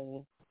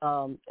family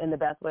in the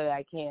best way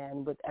I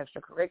can with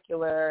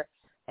extracurricular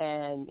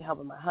and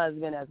helping my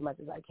husband as much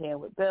as I can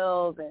with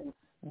bills and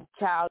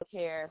child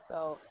care.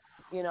 So,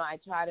 I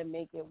try to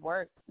make it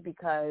work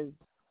because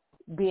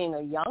being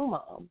a young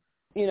mom,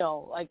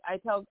 I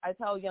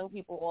tell young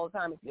people all the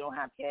time, if you don't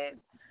have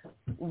kids,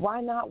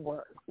 why not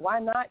work? Why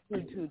not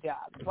do 2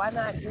 jobs? Why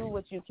not do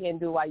what you can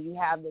do while you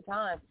have the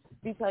time?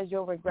 Because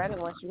you'll regret it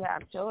once you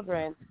have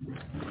children,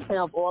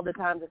 of all the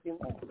times that you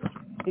missed.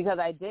 Because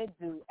I did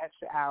do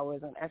extra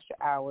hours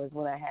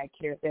when I had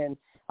Kirsten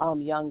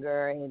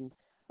younger, and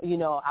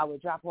I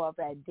would drop her off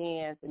at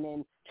dance and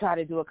then try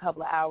to do a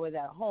couple of hours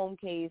at home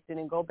case and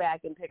then go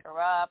back and pick her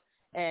up.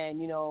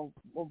 And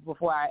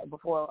before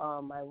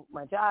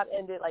my job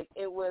ended, like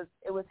it was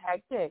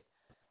hectic.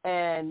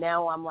 And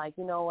now I'm like,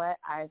 you know what,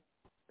 I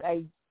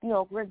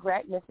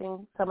regret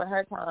missing some of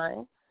her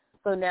time.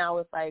 So now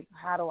it's like,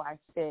 how do I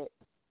fit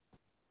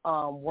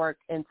work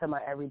into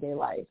my everyday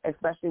life,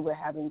 especially with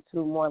having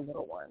 2 more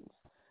little ones?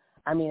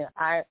 I mean,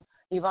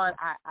 Yvonne,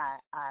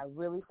 I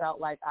really felt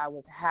like I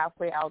was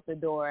halfway out the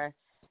door.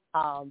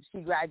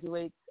 She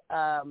graduates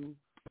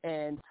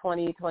in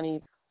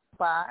 2025,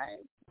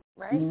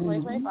 right?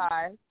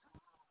 2025.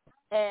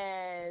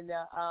 And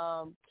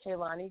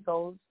Kaylani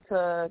goes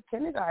to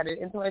kindergarten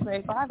in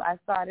 2025. I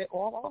started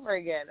all over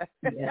again.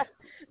 Yeah.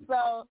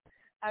 So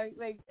I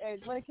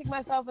want to kick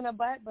myself in the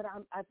butt, but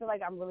I feel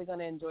like I'm really going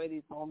to enjoy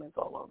these moments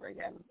all over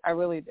again. I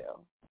really do.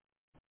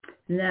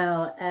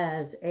 Now,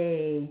 as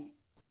a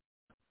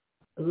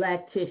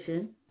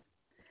lactician,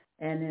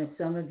 and if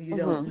some of you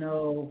don't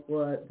know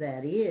what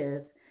that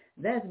is,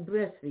 that's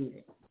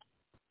breastfeeding.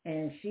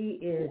 And she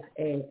is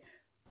a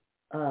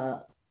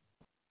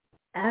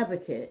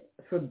advocate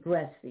for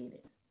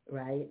breastfeeding,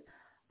 right?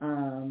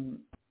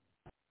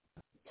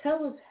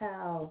 Tell us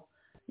how,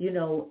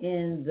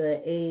 in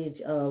the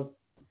age of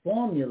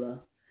formula,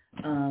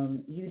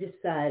 you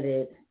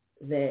decided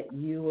that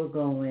you were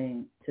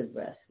going to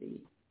breastfeed.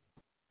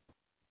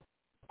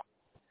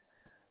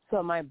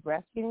 So my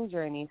breastfeeding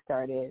journey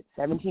started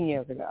 17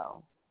 years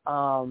ago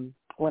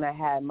when I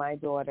had my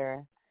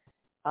daughter.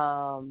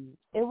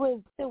 It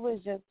was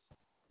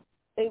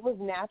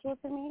natural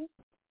to me,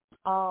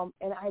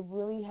 and I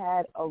really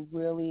had a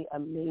really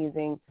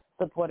amazing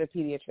supportive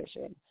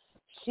pediatrician.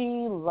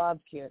 She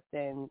loved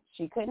Kirsten.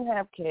 She couldn't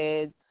have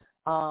kids.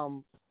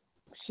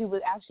 She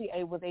was actually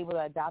able to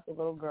adopt a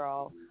little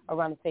girl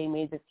around the same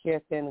age as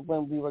Kirsten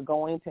when we were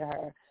going to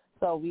her.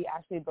 So we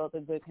actually built a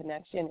good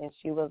connection, and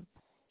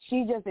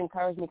she just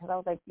encouraged me because I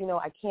was like,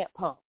 I can't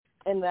pump.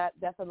 And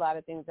that's a lot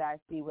of things that I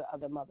see with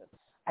other mothers.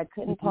 I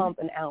couldn't pump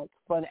an ounce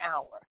for an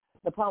hour.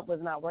 The pump was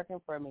not working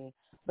for me.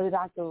 But the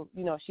doctor,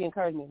 she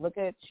encouraged me. Look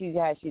at, she's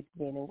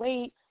gaining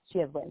weight. She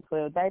has wet and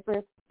soiled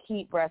diapers.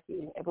 Keep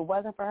breastfeeding. If it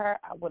wasn't for her,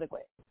 I would have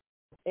quit.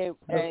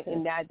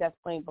 And that's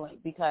plain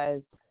blank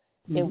because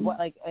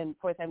and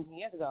 17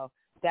 years ago,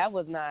 that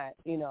was not,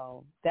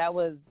 that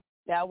was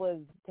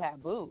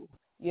taboo.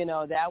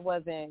 That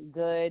wasn't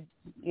good.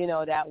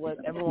 That was,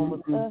 everyone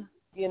was, So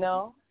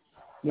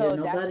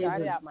that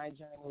started out my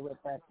journey with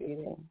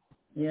breastfeeding.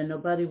 Yeah,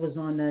 nobody was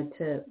on that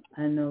tip.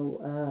 I know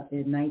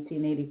in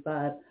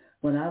 1985,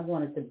 when I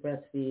wanted to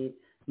breastfeed,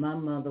 my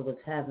mother was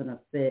having a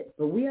fit.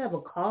 But we have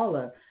a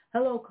caller.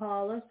 Hello,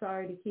 caller.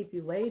 Sorry to keep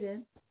you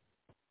waiting.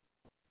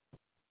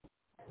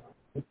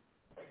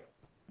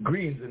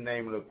 Greetings in the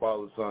name of the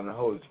Father, Son, and the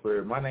Holy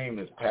Spirit. My name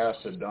is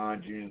Pastor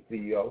Don Jr.,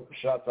 CEO.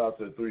 Shouts out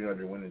to the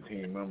 300 winning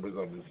team members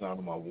of the sound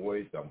of my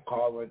voice. I'm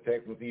calling,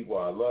 texting people.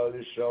 I love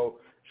this show.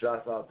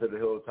 Shouts out to the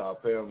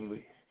Hilltop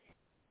family.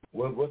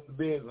 What's the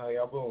business? How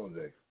y'all doing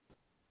today?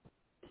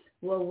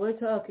 Well, we're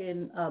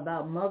talking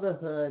about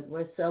motherhood.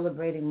 We're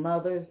celebrating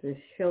mothers. The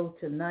show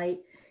tonight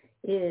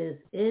is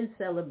in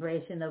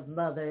celebration of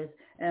mothers,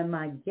 and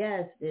my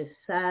guest is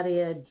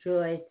Sadia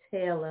Joy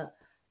Taylor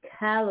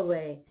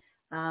Calloway.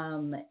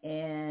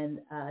 And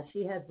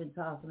she has been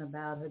talking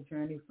about her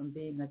journey from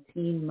being a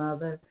teen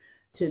mother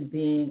to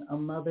being a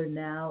mother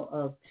now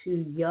of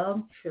 2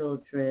 young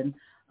children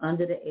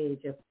under the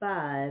age of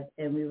 5.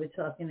 And we were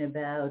talking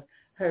about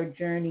her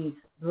journey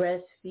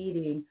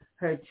breastfeeding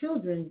her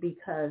children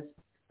because,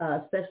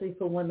 especially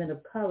for women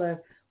of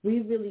color,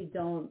 we really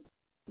don't,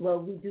 well,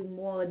 we do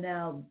more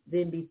now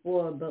than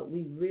before, but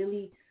we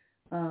really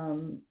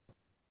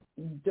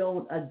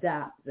don't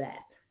adopt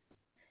that.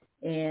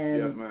 And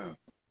yes, ma'am.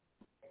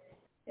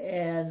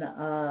 And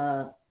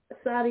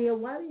Sadia,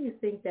 why do you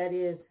think that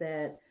is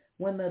that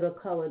women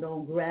of color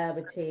don't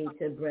gravitate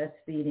to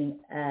breastfeeding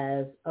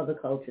as other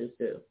cultures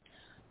do?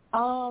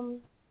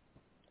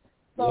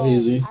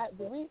 Lazy.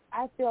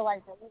 I feel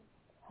like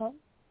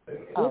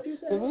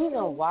the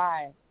reason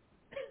why.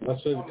 I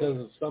said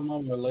because some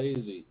of them are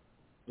lazy.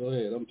 Go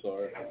ahead. I'm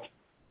sorry.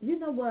 You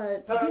know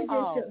what?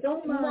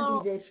 Don't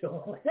mind DJ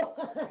Shaw.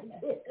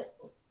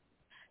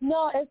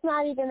 No, it's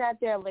not even that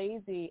they're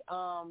lazy.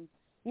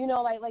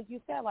 Like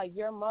you said, like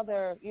your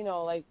mother,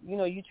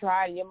 you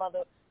tried, your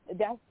mother,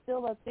 that's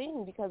still a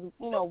thing because,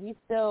 we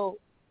still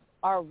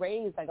are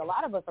raised, like a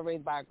lot of us are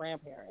raised by our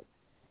grandparents,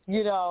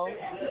 and,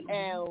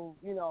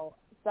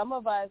 some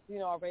of us,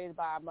 are raised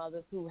by our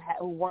mothers who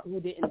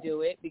didn't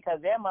do it because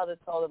their mothers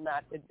told them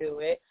not to do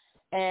it.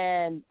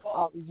 And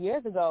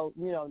years ago,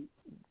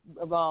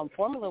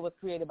 formula was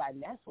created by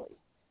Nestle.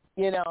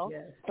 Yes.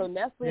 So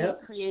Nestle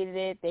created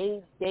it.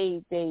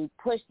 They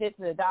pushed it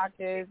to the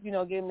doctors, give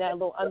them that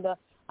little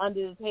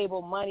under the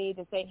table money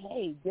to say,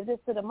 hey, give this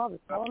to the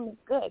mothers. Tell them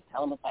it's good.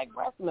 Tell them it's like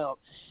breast milk.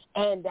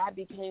 And that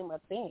became a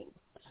thing.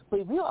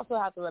 But we also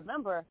have to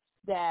remember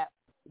that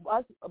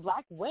us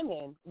black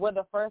women were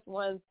the first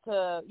ones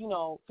to,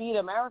 feed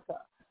America.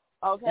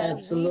 Okay?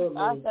 Absolutely.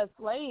 Us as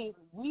slaves,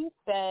 we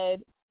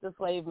fed the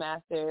slave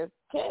masters'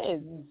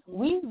 kids.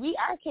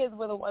 Our kids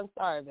were the ones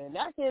starving.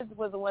 Our kids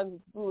were the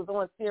ones who was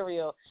on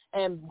cereal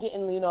and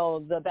getting,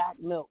 the back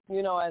milk,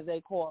 as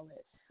they call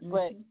it.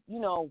 But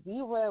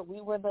we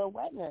were the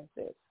wet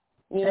nurses.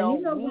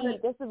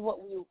 This is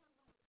what we.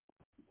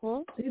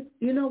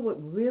 You know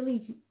what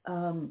really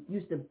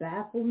used to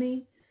baffle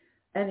me,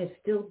 and it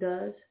still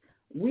does.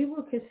 We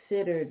were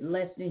considered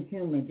less than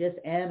human, just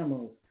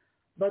animals.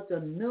 But the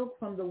milk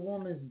from the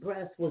woman's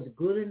breast was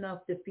good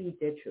enough to feed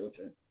their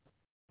children.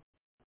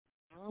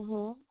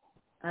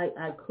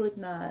 I could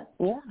not.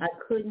 Yeah. I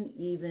couldn't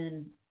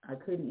even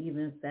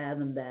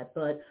fathom that.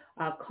 But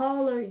our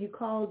caller, you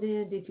called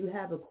in. Did you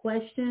have a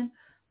question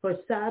for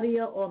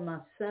Sadia or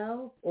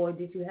myself, or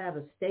did you have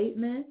a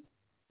statement?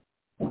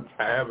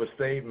 I have a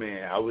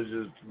statement. I was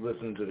just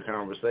listening to the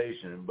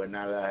conversation, but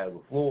now that I have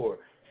a floor,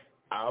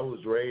 I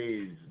was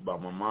raised by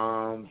my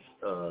mom's.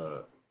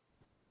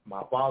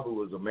 My father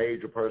was a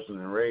major person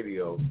in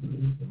radio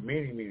for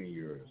many, many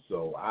years,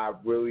 so I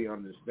really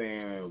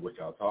understand what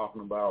y'all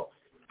talking about.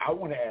 I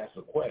want to ask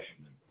a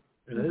question.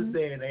 In this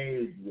day and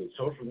age, with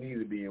social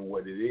media being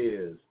what it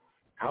is,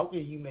 how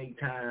can you make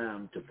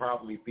time to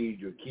properly feed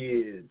your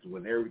kids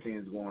when everything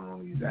is going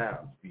on these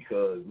apps?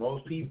 Because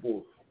most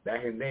people,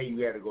 back in the day, you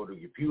had to go to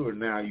the computer.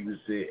 Now you can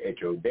sit at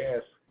your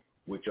desk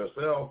with your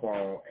cell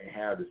phone and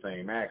have the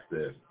same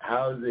access.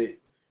 How is it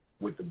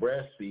with the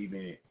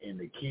breastfeeding and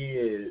the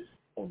kids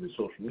on the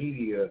social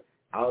media?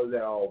 How is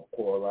that all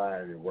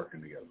correlated and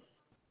working together?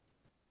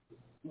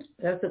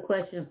 That's a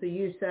question for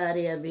you,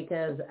 Sadia,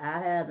 because I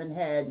haven't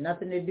had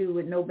nothing to do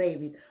with no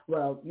babies.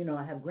 Well, you know,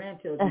 I have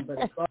grandchildren,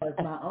 but as far as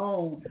my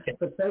own,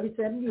 for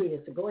 37 years.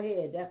 So go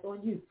ahead. That's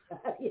on you,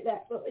 Sadia.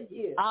 That's on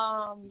you.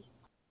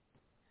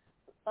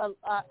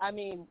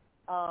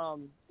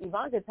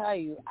 Yvonne could tell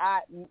you,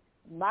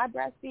 my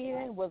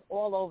breastfeeding was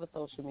all over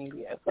social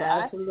media. So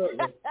absolutely.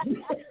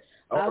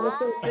 I was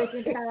so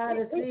freaking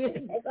tired of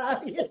seeing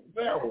Sadia.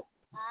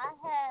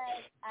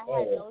 I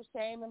had no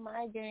shame in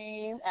my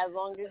game as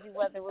long as you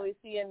wasn't really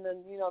seeing the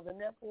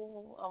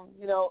nipple.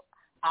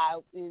 I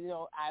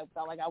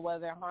felt like I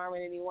wasn't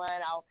harming anyone.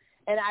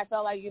 And I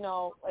felt like,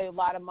 a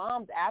lot of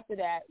moms after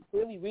that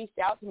really reached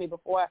out to me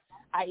before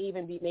I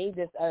even made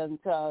this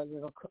into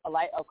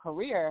a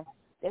career.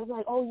 They was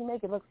like, "Oh, you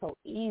make it look so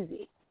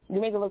easy. You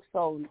make it look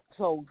so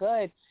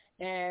good."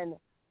 And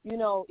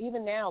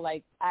even now,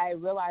 like, I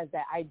realized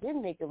that I did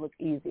make it look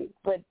easy,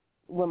 but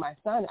with my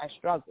son, I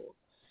struggled.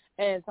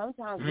 And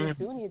sometimes we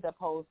do need to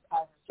post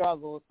our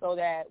struggles so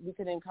that we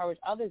can encourage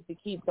others to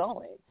keep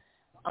going.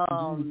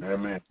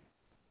 Amen.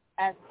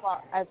 As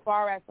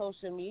far as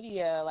social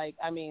media,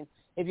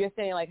 if you're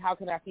saying, how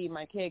can I feed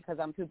my kid because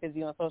I'm too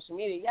busy on social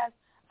media, yes,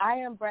 I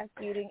am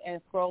breastfeeding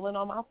and scrolling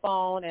on my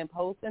phone and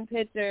posting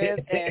pictures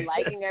and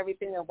liking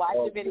everything and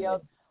watching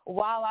videos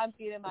while I'm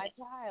feeding my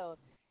child.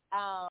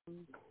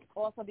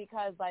 Also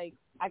because, I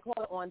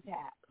call it on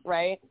tap,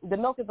 right? The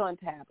milk is on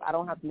tap. I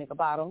don't have to make a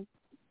bottle.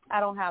 I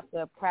don't have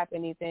to prep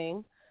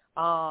anything.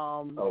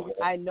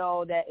 I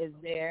know that it's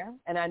there,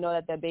 and I know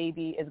that the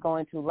baby is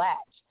going to latch.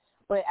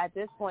 But at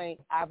this point,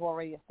 I've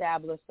already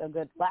established a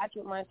good latch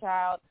with my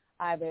child.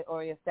 I've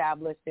already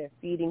established their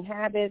feeding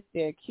habits,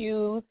 their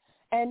cues.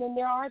 And then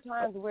there are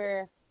times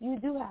where you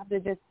do have to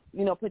just,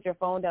 put your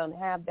phone down and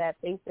have that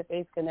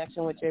face-to-face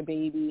connection with your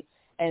baby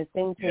and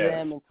sing to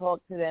them and talk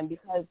to them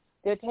because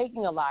they're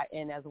taking a lot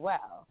in as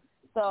well.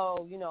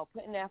 So,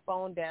 putting that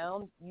phone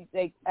down,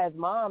 as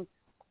moms,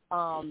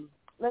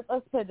 let's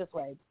put it this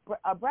way.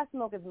 Breast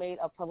milk is made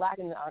of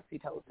prolactin and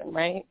oxytocin,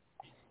 right?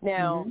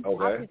 Now,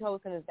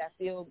 oxytocin is that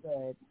feel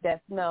good,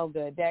 that smell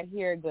good, that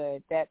hear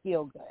good, that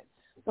feel good.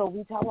 So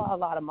we tell a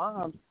lot of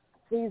moms,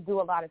 please do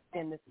a lot of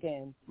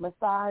skin-to-skin.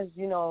 Massage,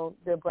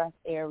 the breast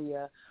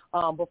area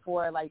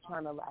before,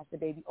 trying to latch the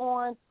baby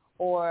on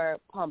or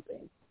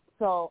pumping.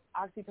 So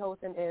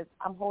oxytocin is,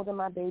 I'm holding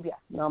my baby. I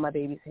smell my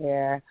baby's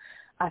hair.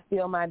 I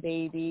feel my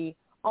baby.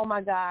 Oh,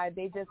 my God,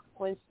 they just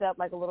squinched up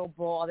like a little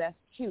ball. That's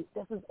cute.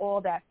 This is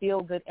all that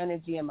feel-good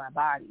energy in my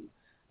body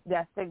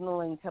that's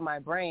signaling to my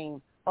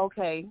brain,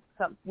 okay,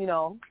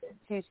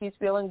 she's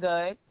feeling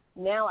good.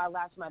 Now I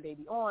latch my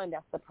baby on.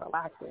 That's the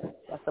prolactin.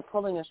 That's the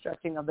pulling and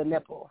stretching of the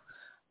nipple.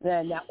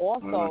 Then that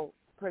also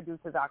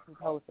produces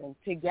oxytocin.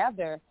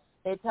 Together,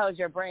 it tells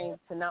your brain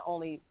to not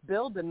only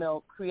build the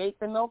milk, create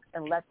the milk,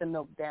 and let the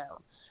milk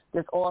down.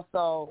 There's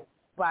also,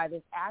 by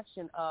this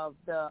action of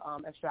the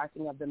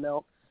extracting of the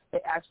milk,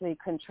 it actually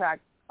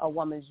contracts a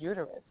woman's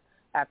uterus.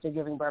 After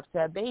giving birth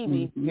to a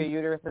baby, your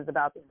uterus is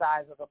about the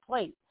size of a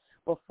plate.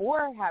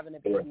 Before having a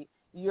baby,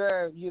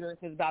 your uterus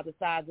is about the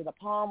size of the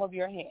palm of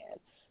your hand.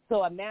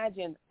 So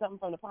imagine something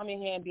from the palm of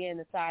your hand being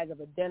the size of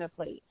a dinner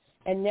plate.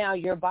 And now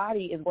your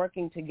body is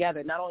working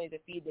together, not only to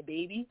feed the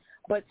baby,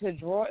 but to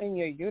draw in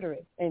your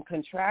uterus and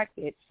contract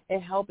it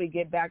and help it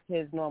get back to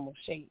its normal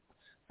shape.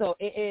 So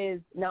it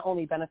is not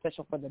only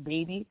beneficial for the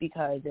baby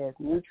because there's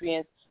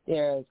nutrients,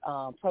 there's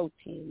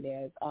protein,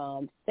 there's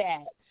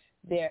fat,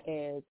 there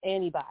is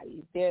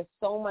antibodies. There's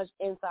so much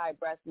inside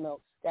breast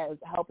milk that is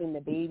helping the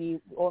baby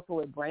also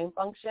with brain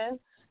function.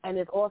 And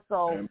it's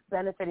also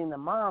benefiting the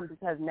mom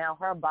because now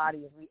her body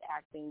is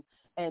reacting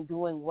and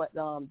doing what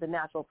the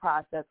natural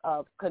process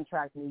of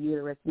contracting the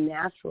uterus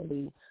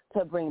naturally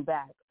to bring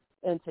back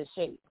into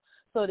shape.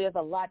 So there's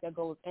a lot that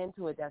goes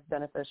into it that's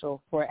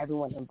beneficial for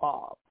everyone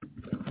involved.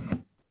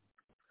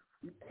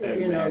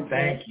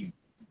 Thank you.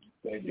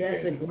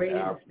 That's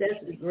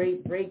a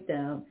great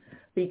breakdown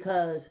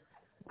because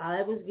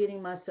I was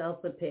getting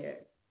myself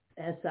prepared.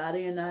 As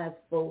Sadia and I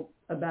spoke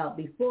about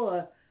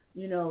before,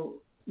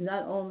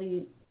 not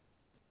only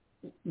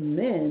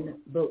men,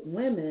 but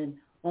women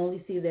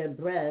only see their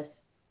breasts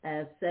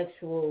as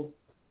sexual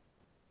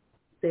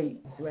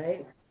things,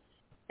 right?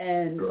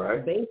 And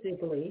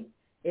basically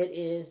it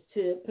is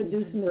to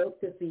produce milk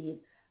to feed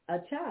a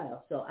child.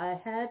 So I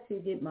had to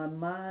get my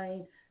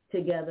mind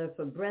together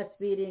for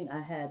breastfeeding.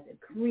 I had the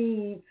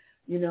cream.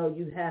 You know,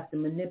 you have to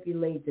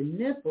manipulate the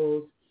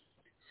nipples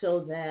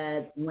so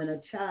that when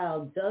a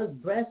child does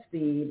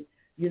breastfeed,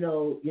 you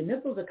know, your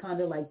nipples are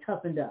kind of like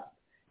toughened up.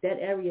 That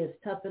area is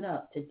toughened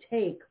up to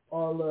take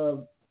all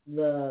of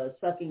the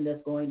sucking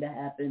that's going to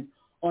happen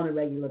on a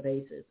regular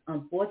basis.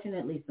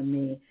 Unfortunately for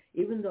me,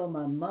 even though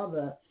my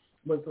mother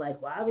was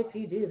like, why would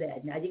you do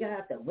that? Now you're going to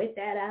have to whip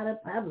that out in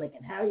public,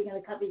 and how are you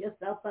going to cover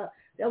yourself up?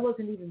 That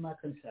wasn't even my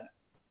concern,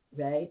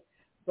 right?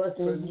 But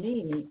for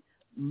me,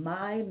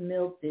 my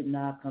milk did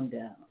not come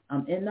down.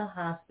 I'm in the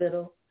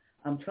hospital.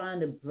 I'm trying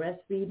to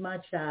breastfeed my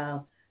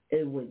child.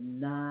 It would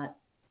not,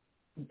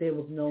 there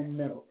was no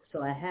milk.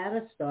 So I had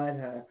to start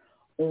her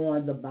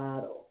on the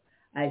bottle.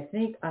 I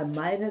think I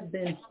might have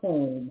been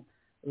home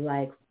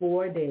like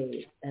 4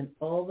 days, and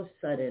all of a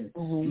sudden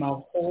my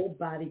whole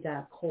body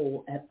got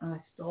cold, and I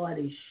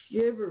started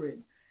shivering,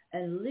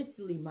 and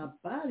literally my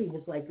body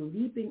was like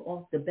leaping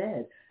off the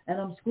bed,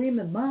 and I'm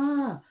screaming,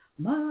 Ma,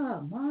 Ma,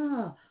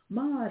 Ma,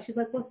 Ma. She's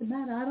like, what's the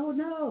matter? I don't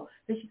know.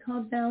 And she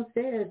comes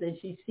downstairs and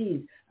she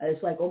sees,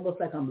 it's like almost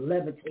like I'm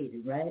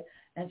levitating, right?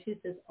 And she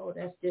says, oh,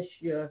 that's just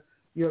your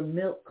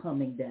milk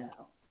coming down.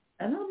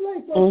 And I'm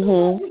like, well,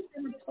 somebody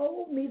should have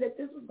told me that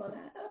this was going to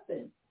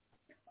happen.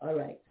 All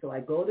right, so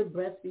I go to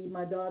breastfeed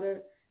my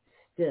daughter,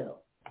 still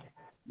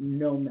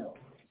no milk.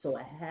 So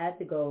I had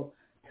to go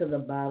to the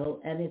bottle,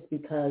 and it's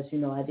because, you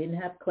know, I didn't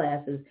have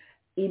classes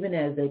even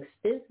as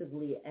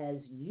extensively as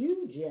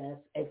you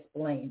just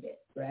explained it,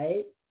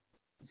 right?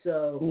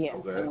 So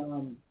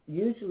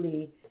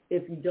usually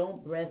if you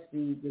don't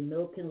breastfeed, your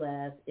milk can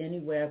last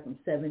anywhere from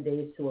 7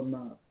 days to a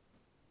month.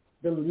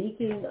 The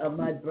leaking of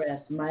my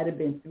breast might have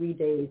been 3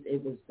 days,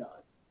 it was done.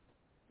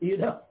 You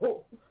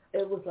know?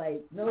 It was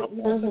like, no,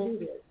 you're not going to do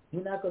this.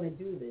 You're not going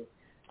to do this.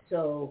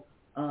 So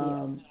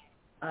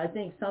I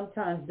think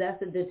sometimes that's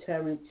a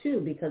deterrent,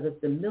 too, because if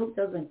the milk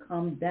doesn't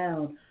come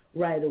down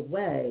right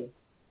away,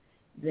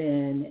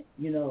 then,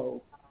 you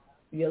know,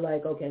 you're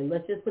like, okay,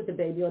 let's just put the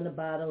baby on the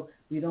bottle.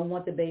 We don't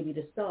want the baby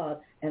to starve,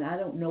 and I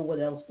don't know what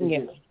else to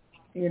do,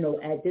 you know,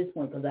 at this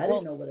point, because I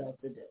didn't know what else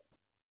to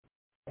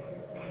do.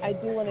 I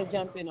do want to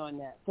jump in on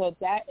that. So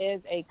that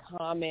is a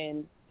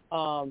common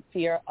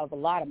fear of a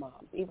lot of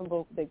moms, even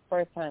the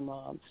first-time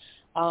mom,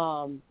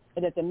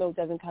 that the milk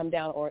doesn't come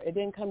down, or it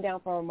didn't come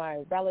down from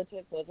my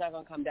relative, so it's not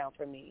going to come down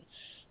from me.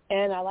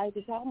 And I like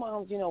to tell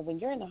moms, you know, when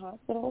you're in the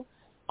hospital,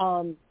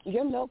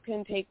 your milk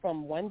can take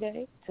from 1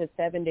 day to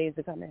 7 days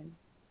to come in,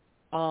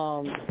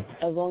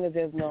 as long as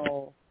there's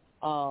no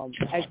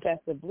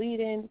excessive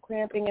bleeding,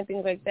 cramping, and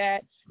things like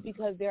that,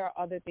 because there are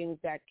other things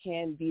that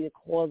can be the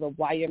cause of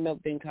why your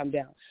milk didn't come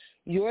down.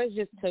 Yours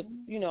just took,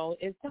 you know,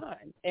 its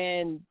time,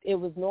 and it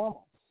was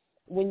normal.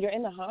 When you're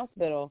in the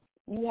hospital,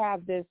 you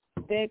have this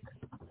thick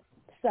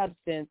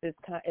substance. It's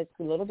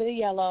a little bit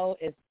yellow.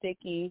 It's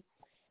sticky,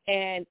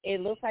 and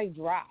it looks like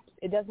drops.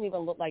 It doesn't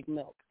even look like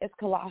milk. It's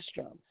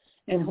colostrum,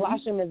 and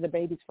colostrum is the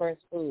baby's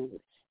first food.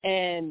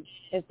 And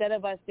instead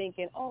of us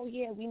thinking, oh,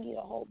 yeah, we need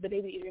the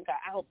baby to drink an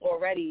ounce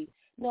already,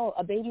 no,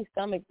 a baby's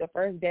stomach the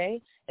first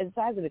day is the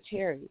size of a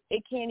cherry.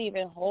 It can't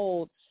even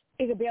hold,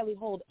 it can barely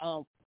hold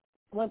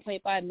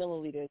 1.5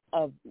 milliliters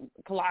of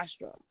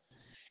colostrum.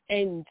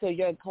 And so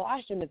your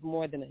colostrum is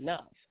more than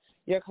enough.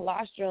 Your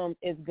colostrum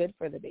is good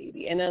for the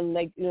baby. And then,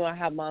 like, you know, I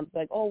have moms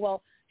like, oh,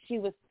 well, she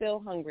was still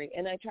hungry.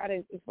 And I try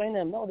to explain to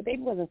them, no, the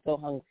baby wasn't still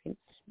hungry,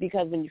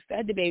 because when you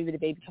fed the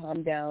baby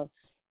calmed down,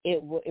 it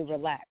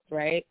relaxed,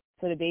 right?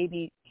 So the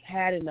baby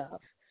had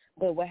enough.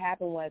 But what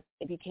happened was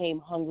it became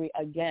hungry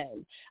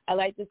again. I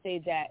like to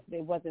say that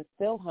it wasn't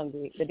still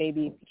hungry. The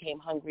baby became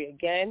hungry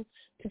again,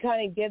 to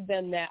kind of give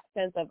them that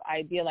sense of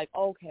idea, like,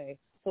 okay,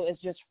 so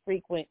it's just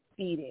frequent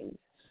feedings.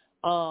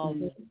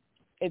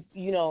 It's,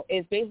 you know,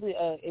 it's basically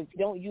if you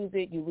don't use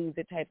it, you lose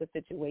it type of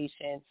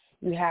situation.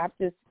 You have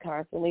to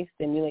constantly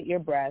stimulate your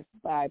breast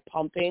by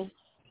pumping,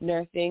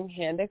 nursing,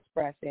 hand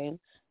expressing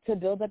to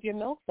build up your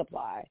milk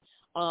supply.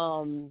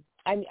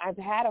 I've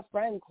had a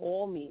friend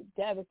call me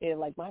devastated,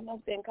 like, my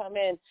milk didn't come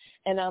in.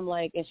 And I'm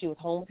like, and she was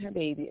home with her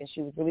baby, and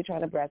she was really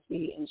trying to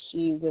breastfeed. And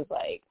she was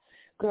like,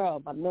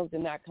 girl, my milk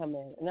did not come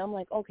in. And I'm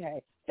like,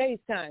 okay,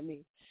 FaceTime me.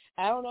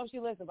 I don't know if she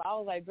listened, but I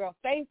was like, girl,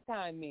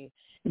 FaceTime me.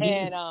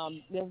 And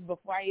this was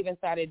before I even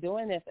started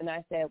doing this. And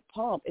I said,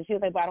 pump. And she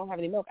was like, but I don't have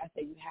any milk. I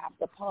said, you have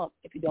to pump.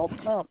 If you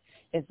don't pump,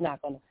 it's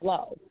not going to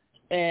flow.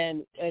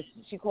 And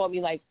she called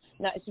me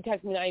she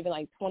texted me not even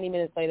like 20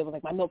 minutes later, was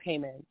like, my milk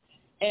came in.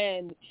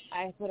 And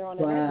I put her on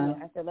a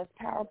regimen. I said, let's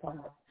power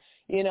pump.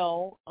 You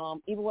know,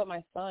 even with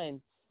my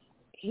son,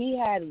 he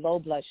had low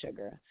blood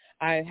sugar.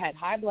 I had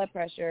high blood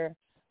pressure.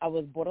 I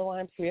was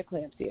borderline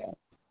preeclampsia.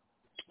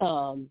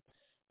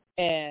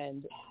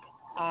 And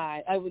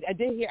I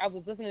did hear, I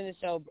was listening to the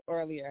show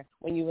earlier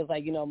when you was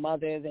like, you know,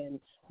 mothers and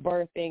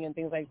birthing and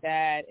things like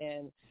that.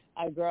 And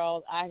I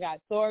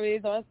got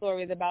stories on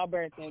stories about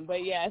birthing.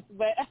 But yes,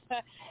 with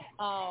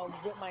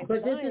my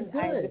son,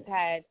 I just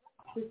had,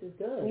 this is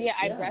good. Yeah,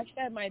 I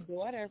breastfed my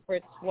daughter for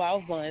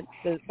 12 months,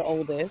 the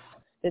oldest.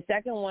 The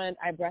second one,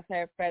 I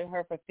breastfed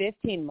her for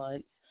 15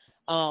 months.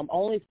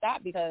 Only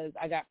stopped because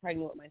I got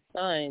pregnant with my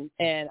son,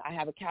 and I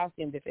have a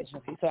calcium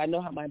deficiency, so I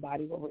know how my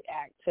body will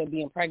react to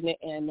being pregnant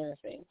and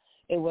nursing.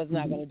 It was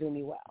not going to do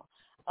me well.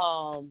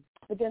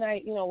 But then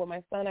with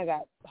my son, I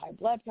got high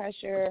blood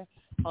pressure.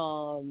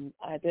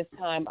 At this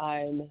time,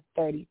 I'm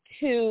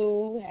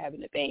 32,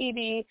 having a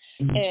baby,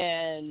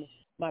 and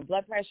my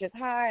blood pressure is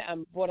high.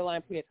 I'm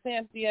borderline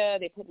preeclampsia.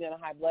 They put me on a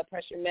high blood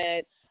pressure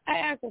med. I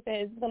asked and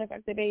said, is this going to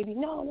affect the baby?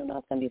 No,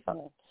 it's going to be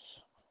fine.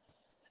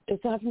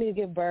 It's time for me to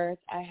give birth.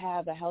 I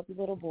have a healthy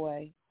little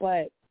boy,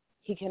 but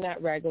he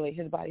cannot regulate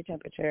his body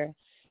temperature.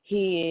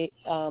 The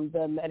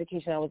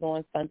medication I was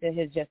on stunted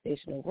his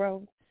gestational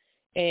growth,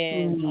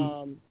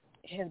 and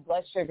his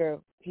blood sugar,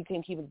 he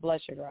couldn't keep his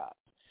blood sugar up.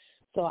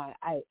 So I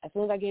as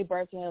soon as I gave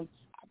birth to him,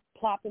 I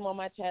plopped him on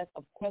my chest.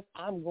 Of course,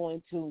 I'm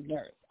going to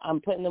nurse. I'm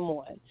putting them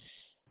on.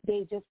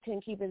 They just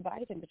couldn't keep his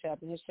body temperature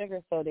up and his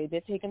sugar, so they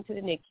did take him to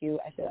the NICU.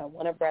 I said, I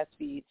want to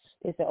breastfeed.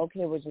 They said,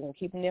 okay, we're just going to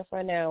keep him there for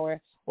an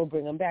hour. We'll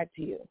bring him back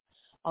to you.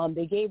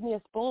 They gave me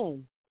a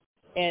spoon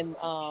and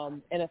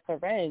a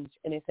syringe,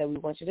 and they said, we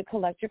want you to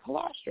collect your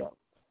colostrum.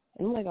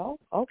 And I'm like, oh,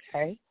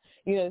 okay.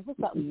 This is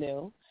something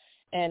new.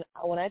 And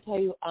when I tell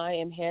you I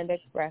am hand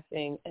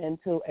expressing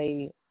into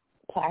a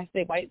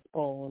plastic white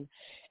spoon,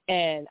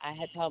 and I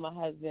had told my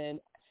husband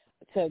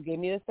to give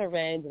me the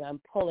syringe, and I'm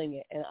pulling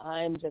it, and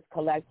I'm just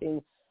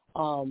collecting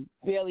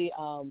barely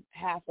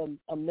half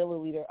a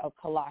milliliter of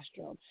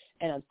colostrum,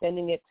 and I'm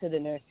sending it to the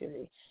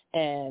nursery,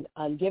 and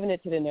I'm giving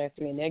it to the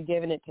nursery, and they're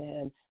giving it to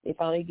him. They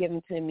finally give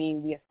him to me.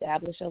 We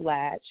establish a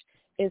latch.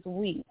 It's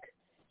weak,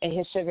 and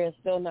his sugar is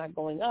still not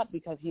going up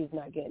because he's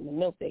not getting the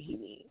milk that he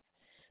needs.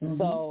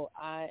 So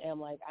I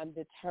am like, I'm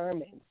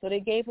determined. So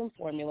they gave him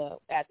formula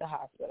at the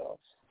hospital.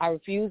 I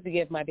refuse to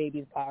give my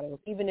babies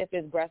bottles. Even if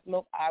it's breast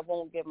milk, I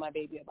won't give my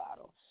baby a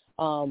bottle.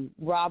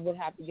 Rob would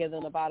have to give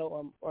them a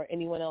bottle, or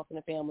anyone else in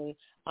the family.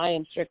 I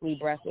am strictly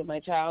breast with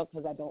my child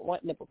because I don't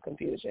want nipple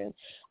confusion.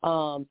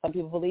 Some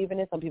people believe in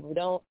it, some people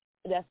don't.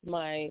 That's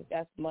my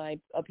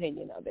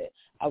opinion of it.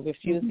 I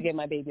refuse to give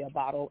my baby a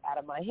bottle out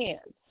of my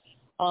hands.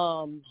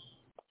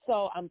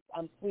 So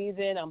I'm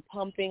squeezing, I'm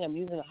pumping, I'm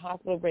using a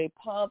hospital grade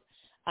pump.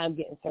 I'm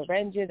getting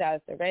syringes out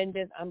of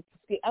syringes.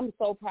 I'm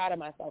so proud of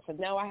myself because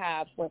now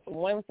I went from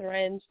one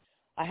syringe,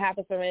 a half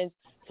a syringe,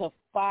 to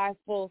 5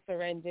 full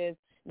syringes.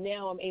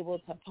 Now I'm able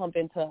to pump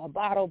into a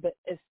bottle, but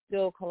it's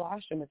still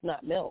colostrum. It's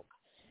not milk.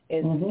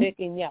 It's thick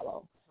and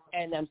yellow.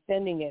 And I'm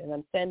sending it,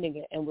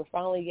 and we're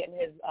finally getting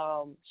his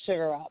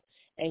sugar up.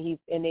 And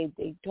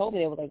they told me,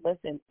 they were like,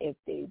 listen, if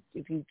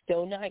you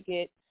do not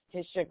get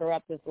his sugar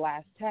up this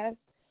last test,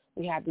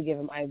 we have to give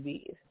him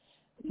IVs.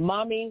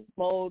 Mommy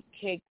mode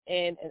kicked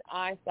in, and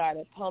I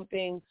started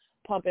pumping,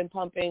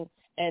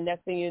 and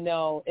next thing you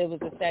know, it was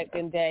the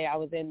second day I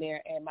was in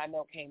there, and my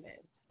milk came in.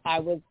 I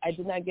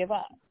did not give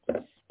up.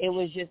 It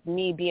was just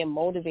me being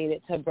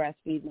motivated to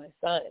breastfeed my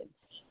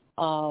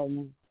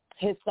son.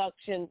 His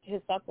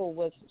suckle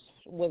was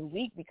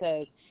weak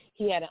because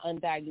he had an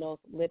undiagnosed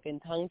lip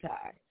and tongue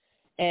tie,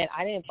 and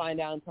I didn't find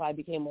out until I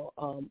became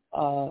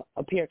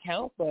a peer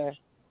counselor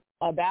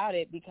about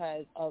it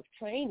because of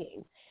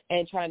training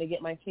and trying to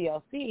get my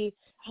CLC.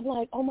 I'm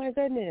like, oh my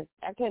goodness,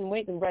 I couldn't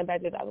wait to run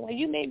back to that. I was like,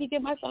 you made me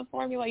get my son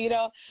formula,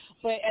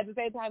 But at the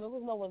same time, it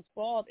was no one's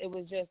fault. It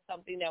was just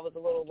something that was a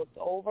little looked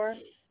over,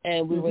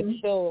 and we were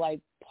still like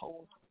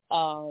post,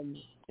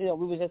 we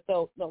were just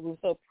so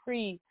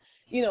pre,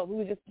 we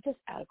were just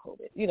out of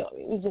COVID. We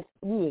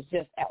was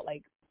just out,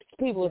 like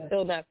people were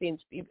still not seeing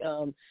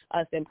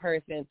us in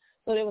person.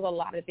 So there was a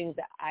lot of things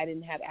that I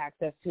didn't have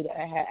access to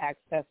that I had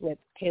access with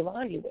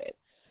Kaylani with.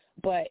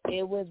 But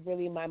it was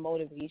really my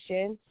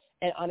motivation.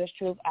 And honest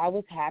truth, I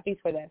was happy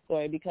for that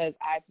story because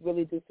I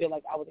really do feel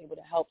like I was able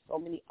to help so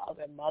many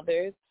other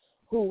mothers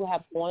who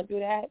have gone through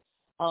that.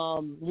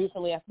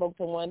 Recently I spoke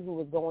to one who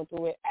was going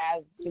through it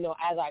as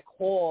I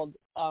called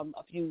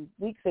a few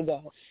weeks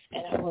ago.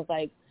 And I was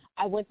like,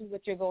 I went through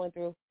what you're going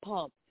through.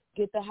 Pump.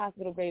 Get the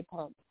hospital grade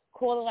pump.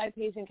 Call a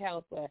lactation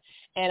counselor.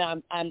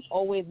 And I'm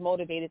always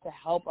motivated to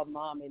help a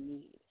mom in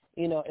need.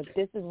 If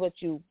this is what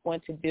you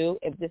want to do,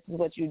 if this is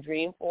what you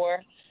dream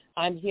for,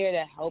 I'm here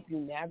to help you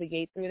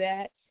navigate through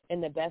that in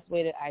the best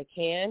way that I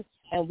can,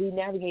 and we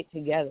navigate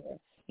together.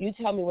 You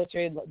tell me what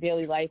your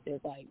daily life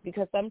is like,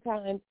 because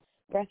sometimes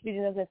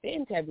breastfeeding doesn't fit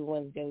into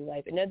everyone's daily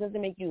life, and that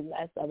doesn't make you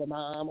less of a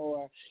mom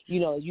or, you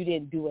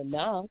didn't do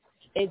enough.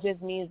 It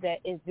just means that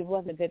it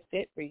wasn't a good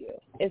fit for you.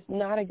 It's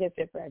not a good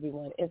fit for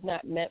everyone. It's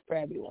not meant for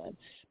everyone,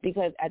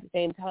 because at the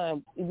same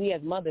time, we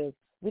as mothers,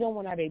 we don't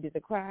want our babies to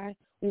cry.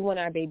 We want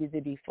our babies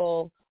to be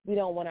full. We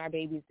don't want our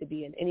babies to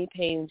be in any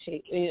pain,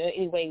 shape,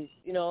 any ways,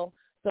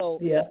 So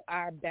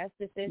our best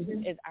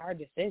decision is our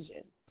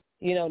decision.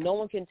 No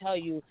one can tell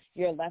you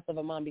you're less of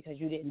a mom because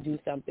you didn't do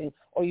something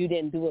or you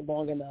didn't do it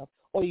long enough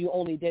or you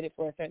only did it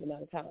for a certain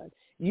amount of time.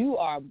 You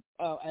are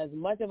as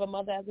much of a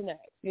mother as the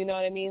next. You know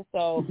what I mean?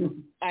 So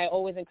I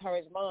always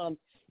encourage moms,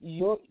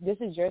 this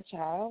is your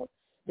child.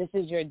 This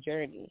is your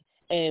journey.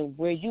 And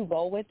where you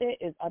go with it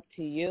is up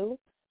to you.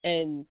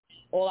 And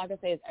all I can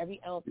say is every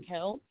ounce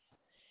counts.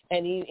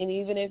 And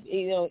even if,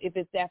 if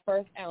it's that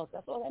first ounce,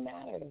 that's all that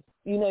matters.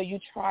 You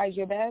tried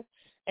your best,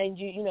 and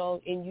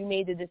you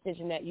made the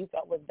decision that you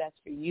felt was best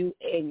for you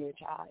and your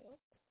child.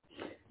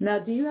 Now,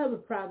 do you have a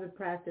private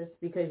practice?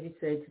 Because you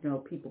said,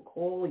 people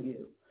call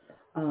you.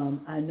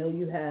 I know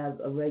you have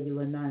a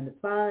regular 9 to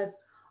 5,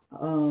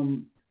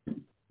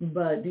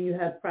 but do you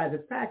have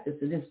private practice?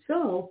 And if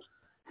so,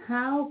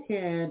 how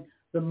can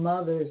the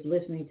mothers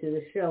listening to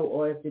the show,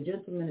 or if the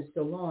gentleman is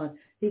still on,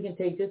 he can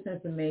take this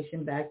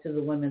information back to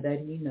the women that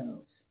he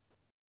knows?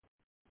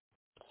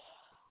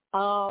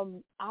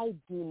 I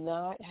do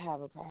not have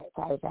a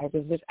private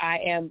practice, which I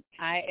am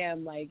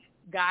like,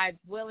 God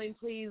willing,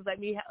 please let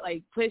me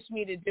push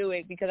me to do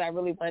it, because I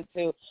really want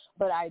to.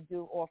 But I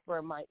do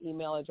offer my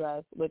email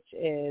address, which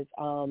is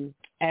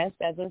S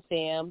as in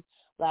Sam,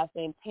 last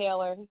name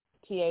Taylor,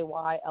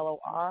 Taylor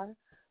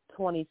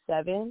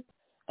 27,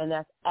 and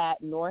that's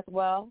at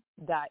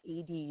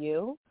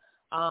northwell.edu.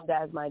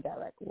 That is my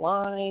direct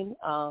line.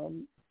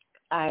 I'm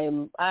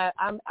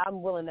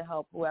willing to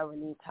help whoever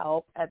needs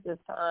help at this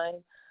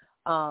time.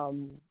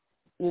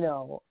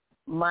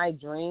 My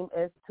dream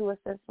is to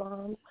assist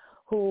moms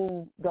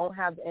who don't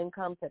have the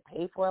income to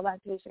pay for a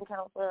lactation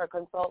counselor or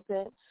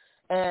consultant,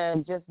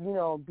 and just,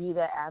 be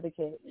that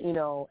advocate,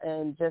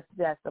 and just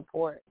that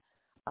support.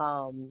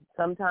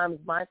 Sometimes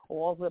my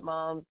calls with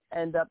moms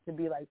end up to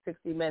be like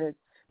 60 minutes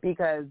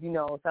because,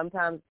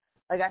 sometimes,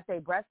 like I say,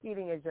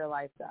 breastfeeding is your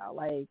lifestyle.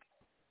 Like,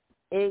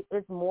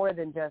 it's more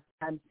than just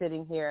I'm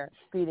sitting here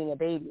feeding a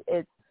baby.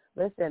 It's,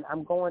 listen,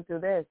 I'm going through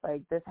this.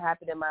 Like, this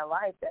happened in my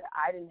life that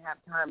I didn't have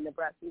time to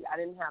breastfeed. I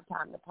didn't have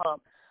time to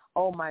pump.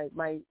 Oh, my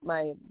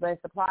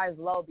supply is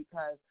low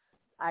because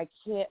I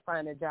can't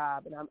find a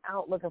job and I'm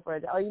out looking for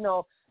a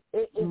job.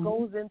 It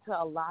goes into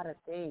a lot of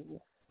things.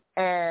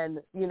 And,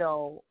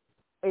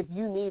 if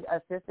you need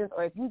assistance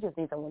or if you just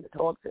need someone to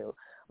talk to,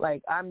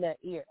 like, I'm that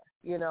ear,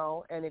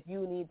 and if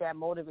you need that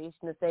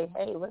motivation to say,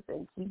 hey,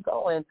 listen, keep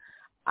going,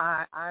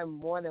 I'm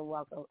more than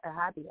welcome and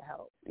happy to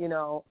help,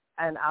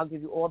 and I'll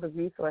give you all the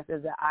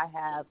resources that I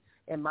have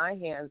in my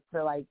hands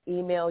to, like,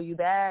 email you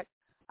back.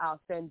 I'll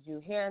send you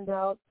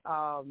handouts,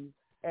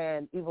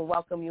 and even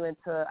welcome you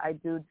into, I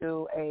do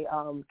a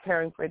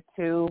Caring for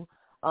Two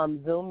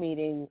Zoom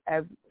meeting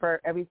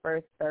every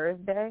first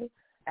Thursday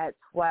at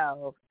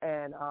 12,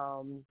 and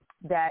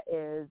that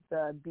is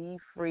the Be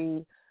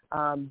Free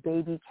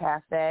Baby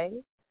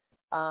Cafe.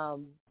 I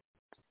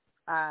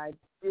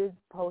did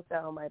post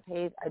that on my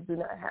page. I do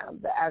not have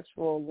the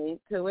actual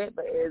link to it,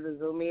 but it is a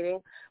Zoom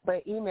meeting.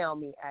 But email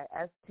me at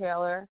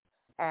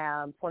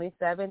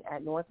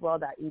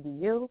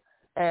staylor27@northwell.edu,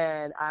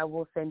 and I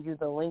will send you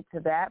the link to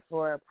that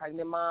for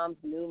pregnant moms,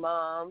 new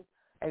moms,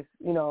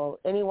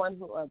 anyone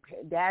who,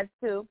 dads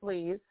too,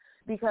 please,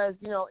 because,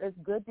 it's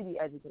good to be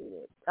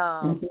educated,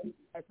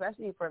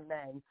 especially for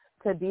men,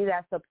 to be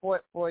that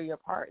support for your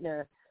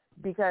partner,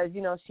 because,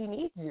 she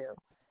needs you.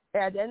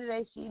 At the end of the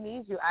day, she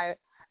needs you.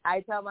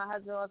 I tell my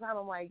husband all the time,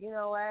 I'm like, you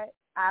know what?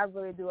 I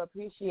really do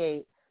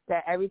appreciate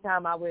that every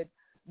time I would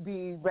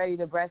be ready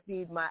to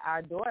breastfeed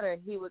our daughter,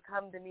 he would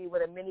come to me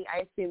with a mini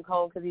ice cream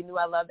cone because he knew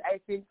I loved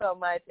ice cream so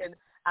much, and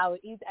I would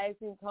eat the ice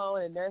cream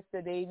cone and nurse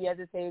the baby at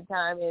the same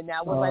time, and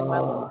that was like my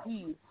little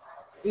piece.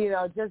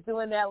 Just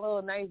doing that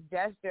little nice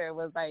gesture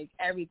was like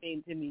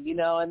everything to me,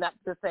 and not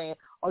just saying,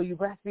 oh, you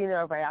breastfeeding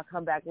her, right, I'll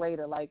come back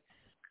later. Like,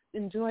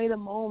 enjoy the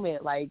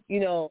moment, like,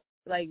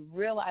 like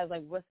realize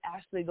like what's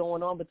actually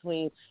going on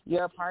between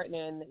your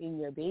partner and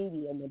your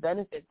baby and the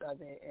benefits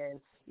of it. And,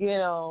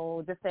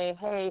 just saying,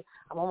 hey,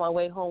 I'm on my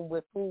way home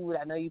with food.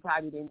 I know you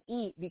probably didn't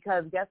eat,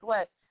 because guess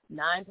what?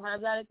 9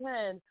 times out of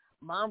 10,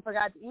 mom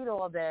forgot to eat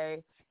all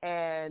day.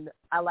 And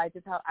I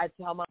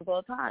tell moms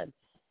all the time,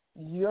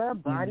 your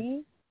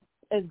body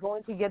is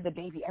going to give the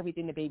baby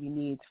everything the baby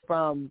needs,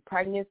 from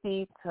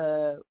pregnancy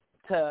to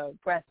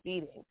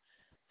breastfeeding.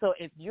 So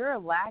if you're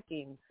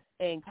lacking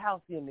in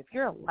calcium, if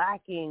you're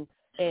lacking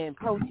in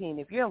protein,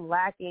 if you're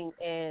lacking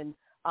in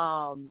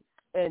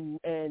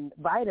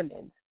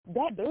vitamins,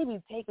 that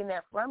baby's taking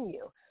that from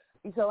you.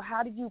 So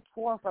how do you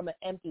pour from an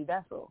empty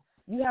vessel?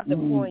 You have to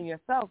pour in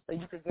yourself so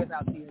you can give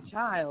out to your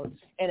child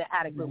in an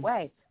adequate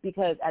way.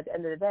 Because at the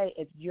end of the day,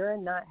 if you're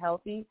not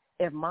healthy,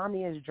 if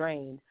mommy is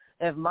drained,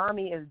 if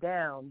mommy is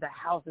down, the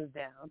house is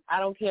down. I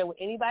don't care what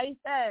anybody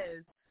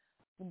says.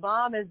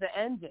 Mom is the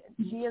engine.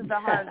 She is the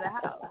heart of the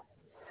house.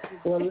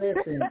 Well,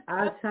 listen,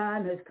 our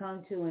time has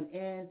come to an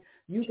end.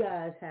 You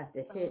guys have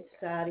to hit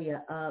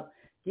Sadia up,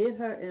 get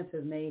her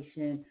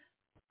information,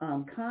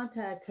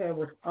 contact her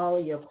with all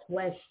your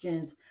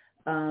questions,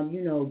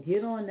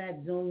 get on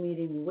that Zoom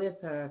meeting with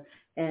her,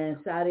 and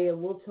Sadia,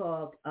 we'll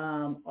talk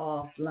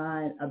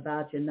offline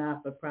about your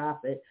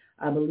not-for-profit.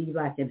 I believe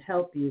I can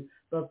help you.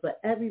 But for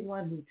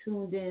everyone who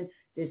tuned in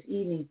this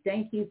evening,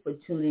 thank you for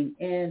tuning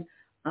in.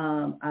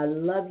 I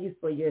love you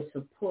for your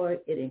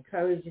support. It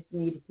encourages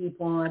me to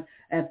keep on.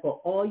 And for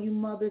all you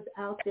mothers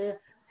out there,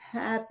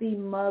 happy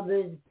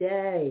Mother's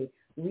Day.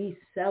 We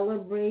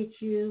celebrate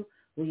you.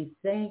 We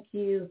thank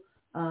you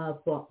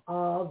for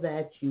all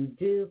that you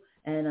do.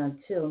 And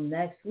until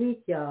next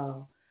week,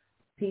 y'all,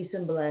 peace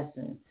and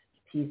blessings.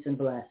 Peace and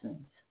blessings.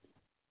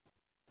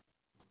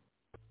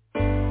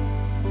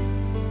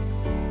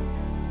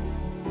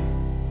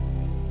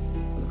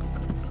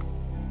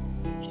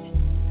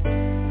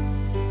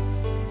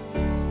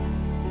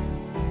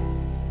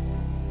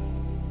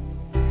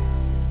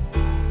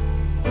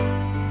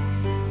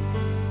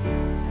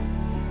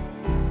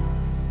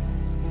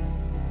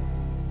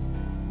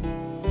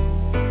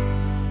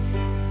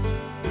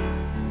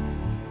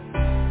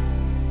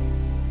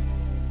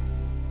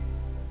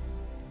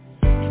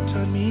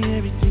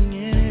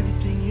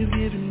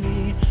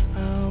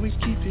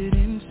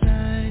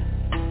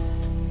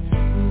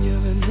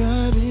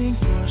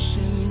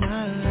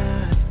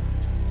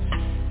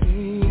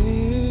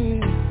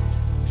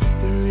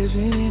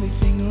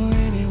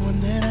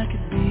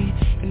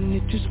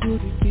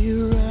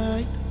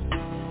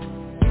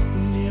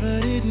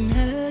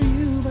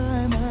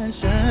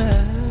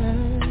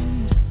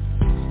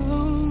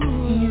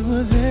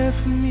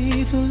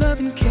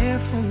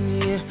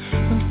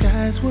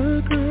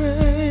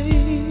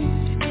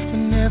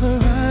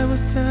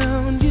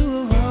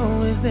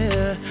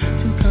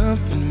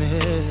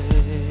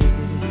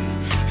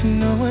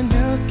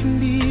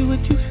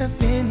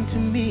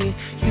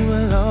 You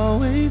will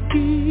always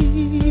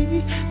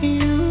be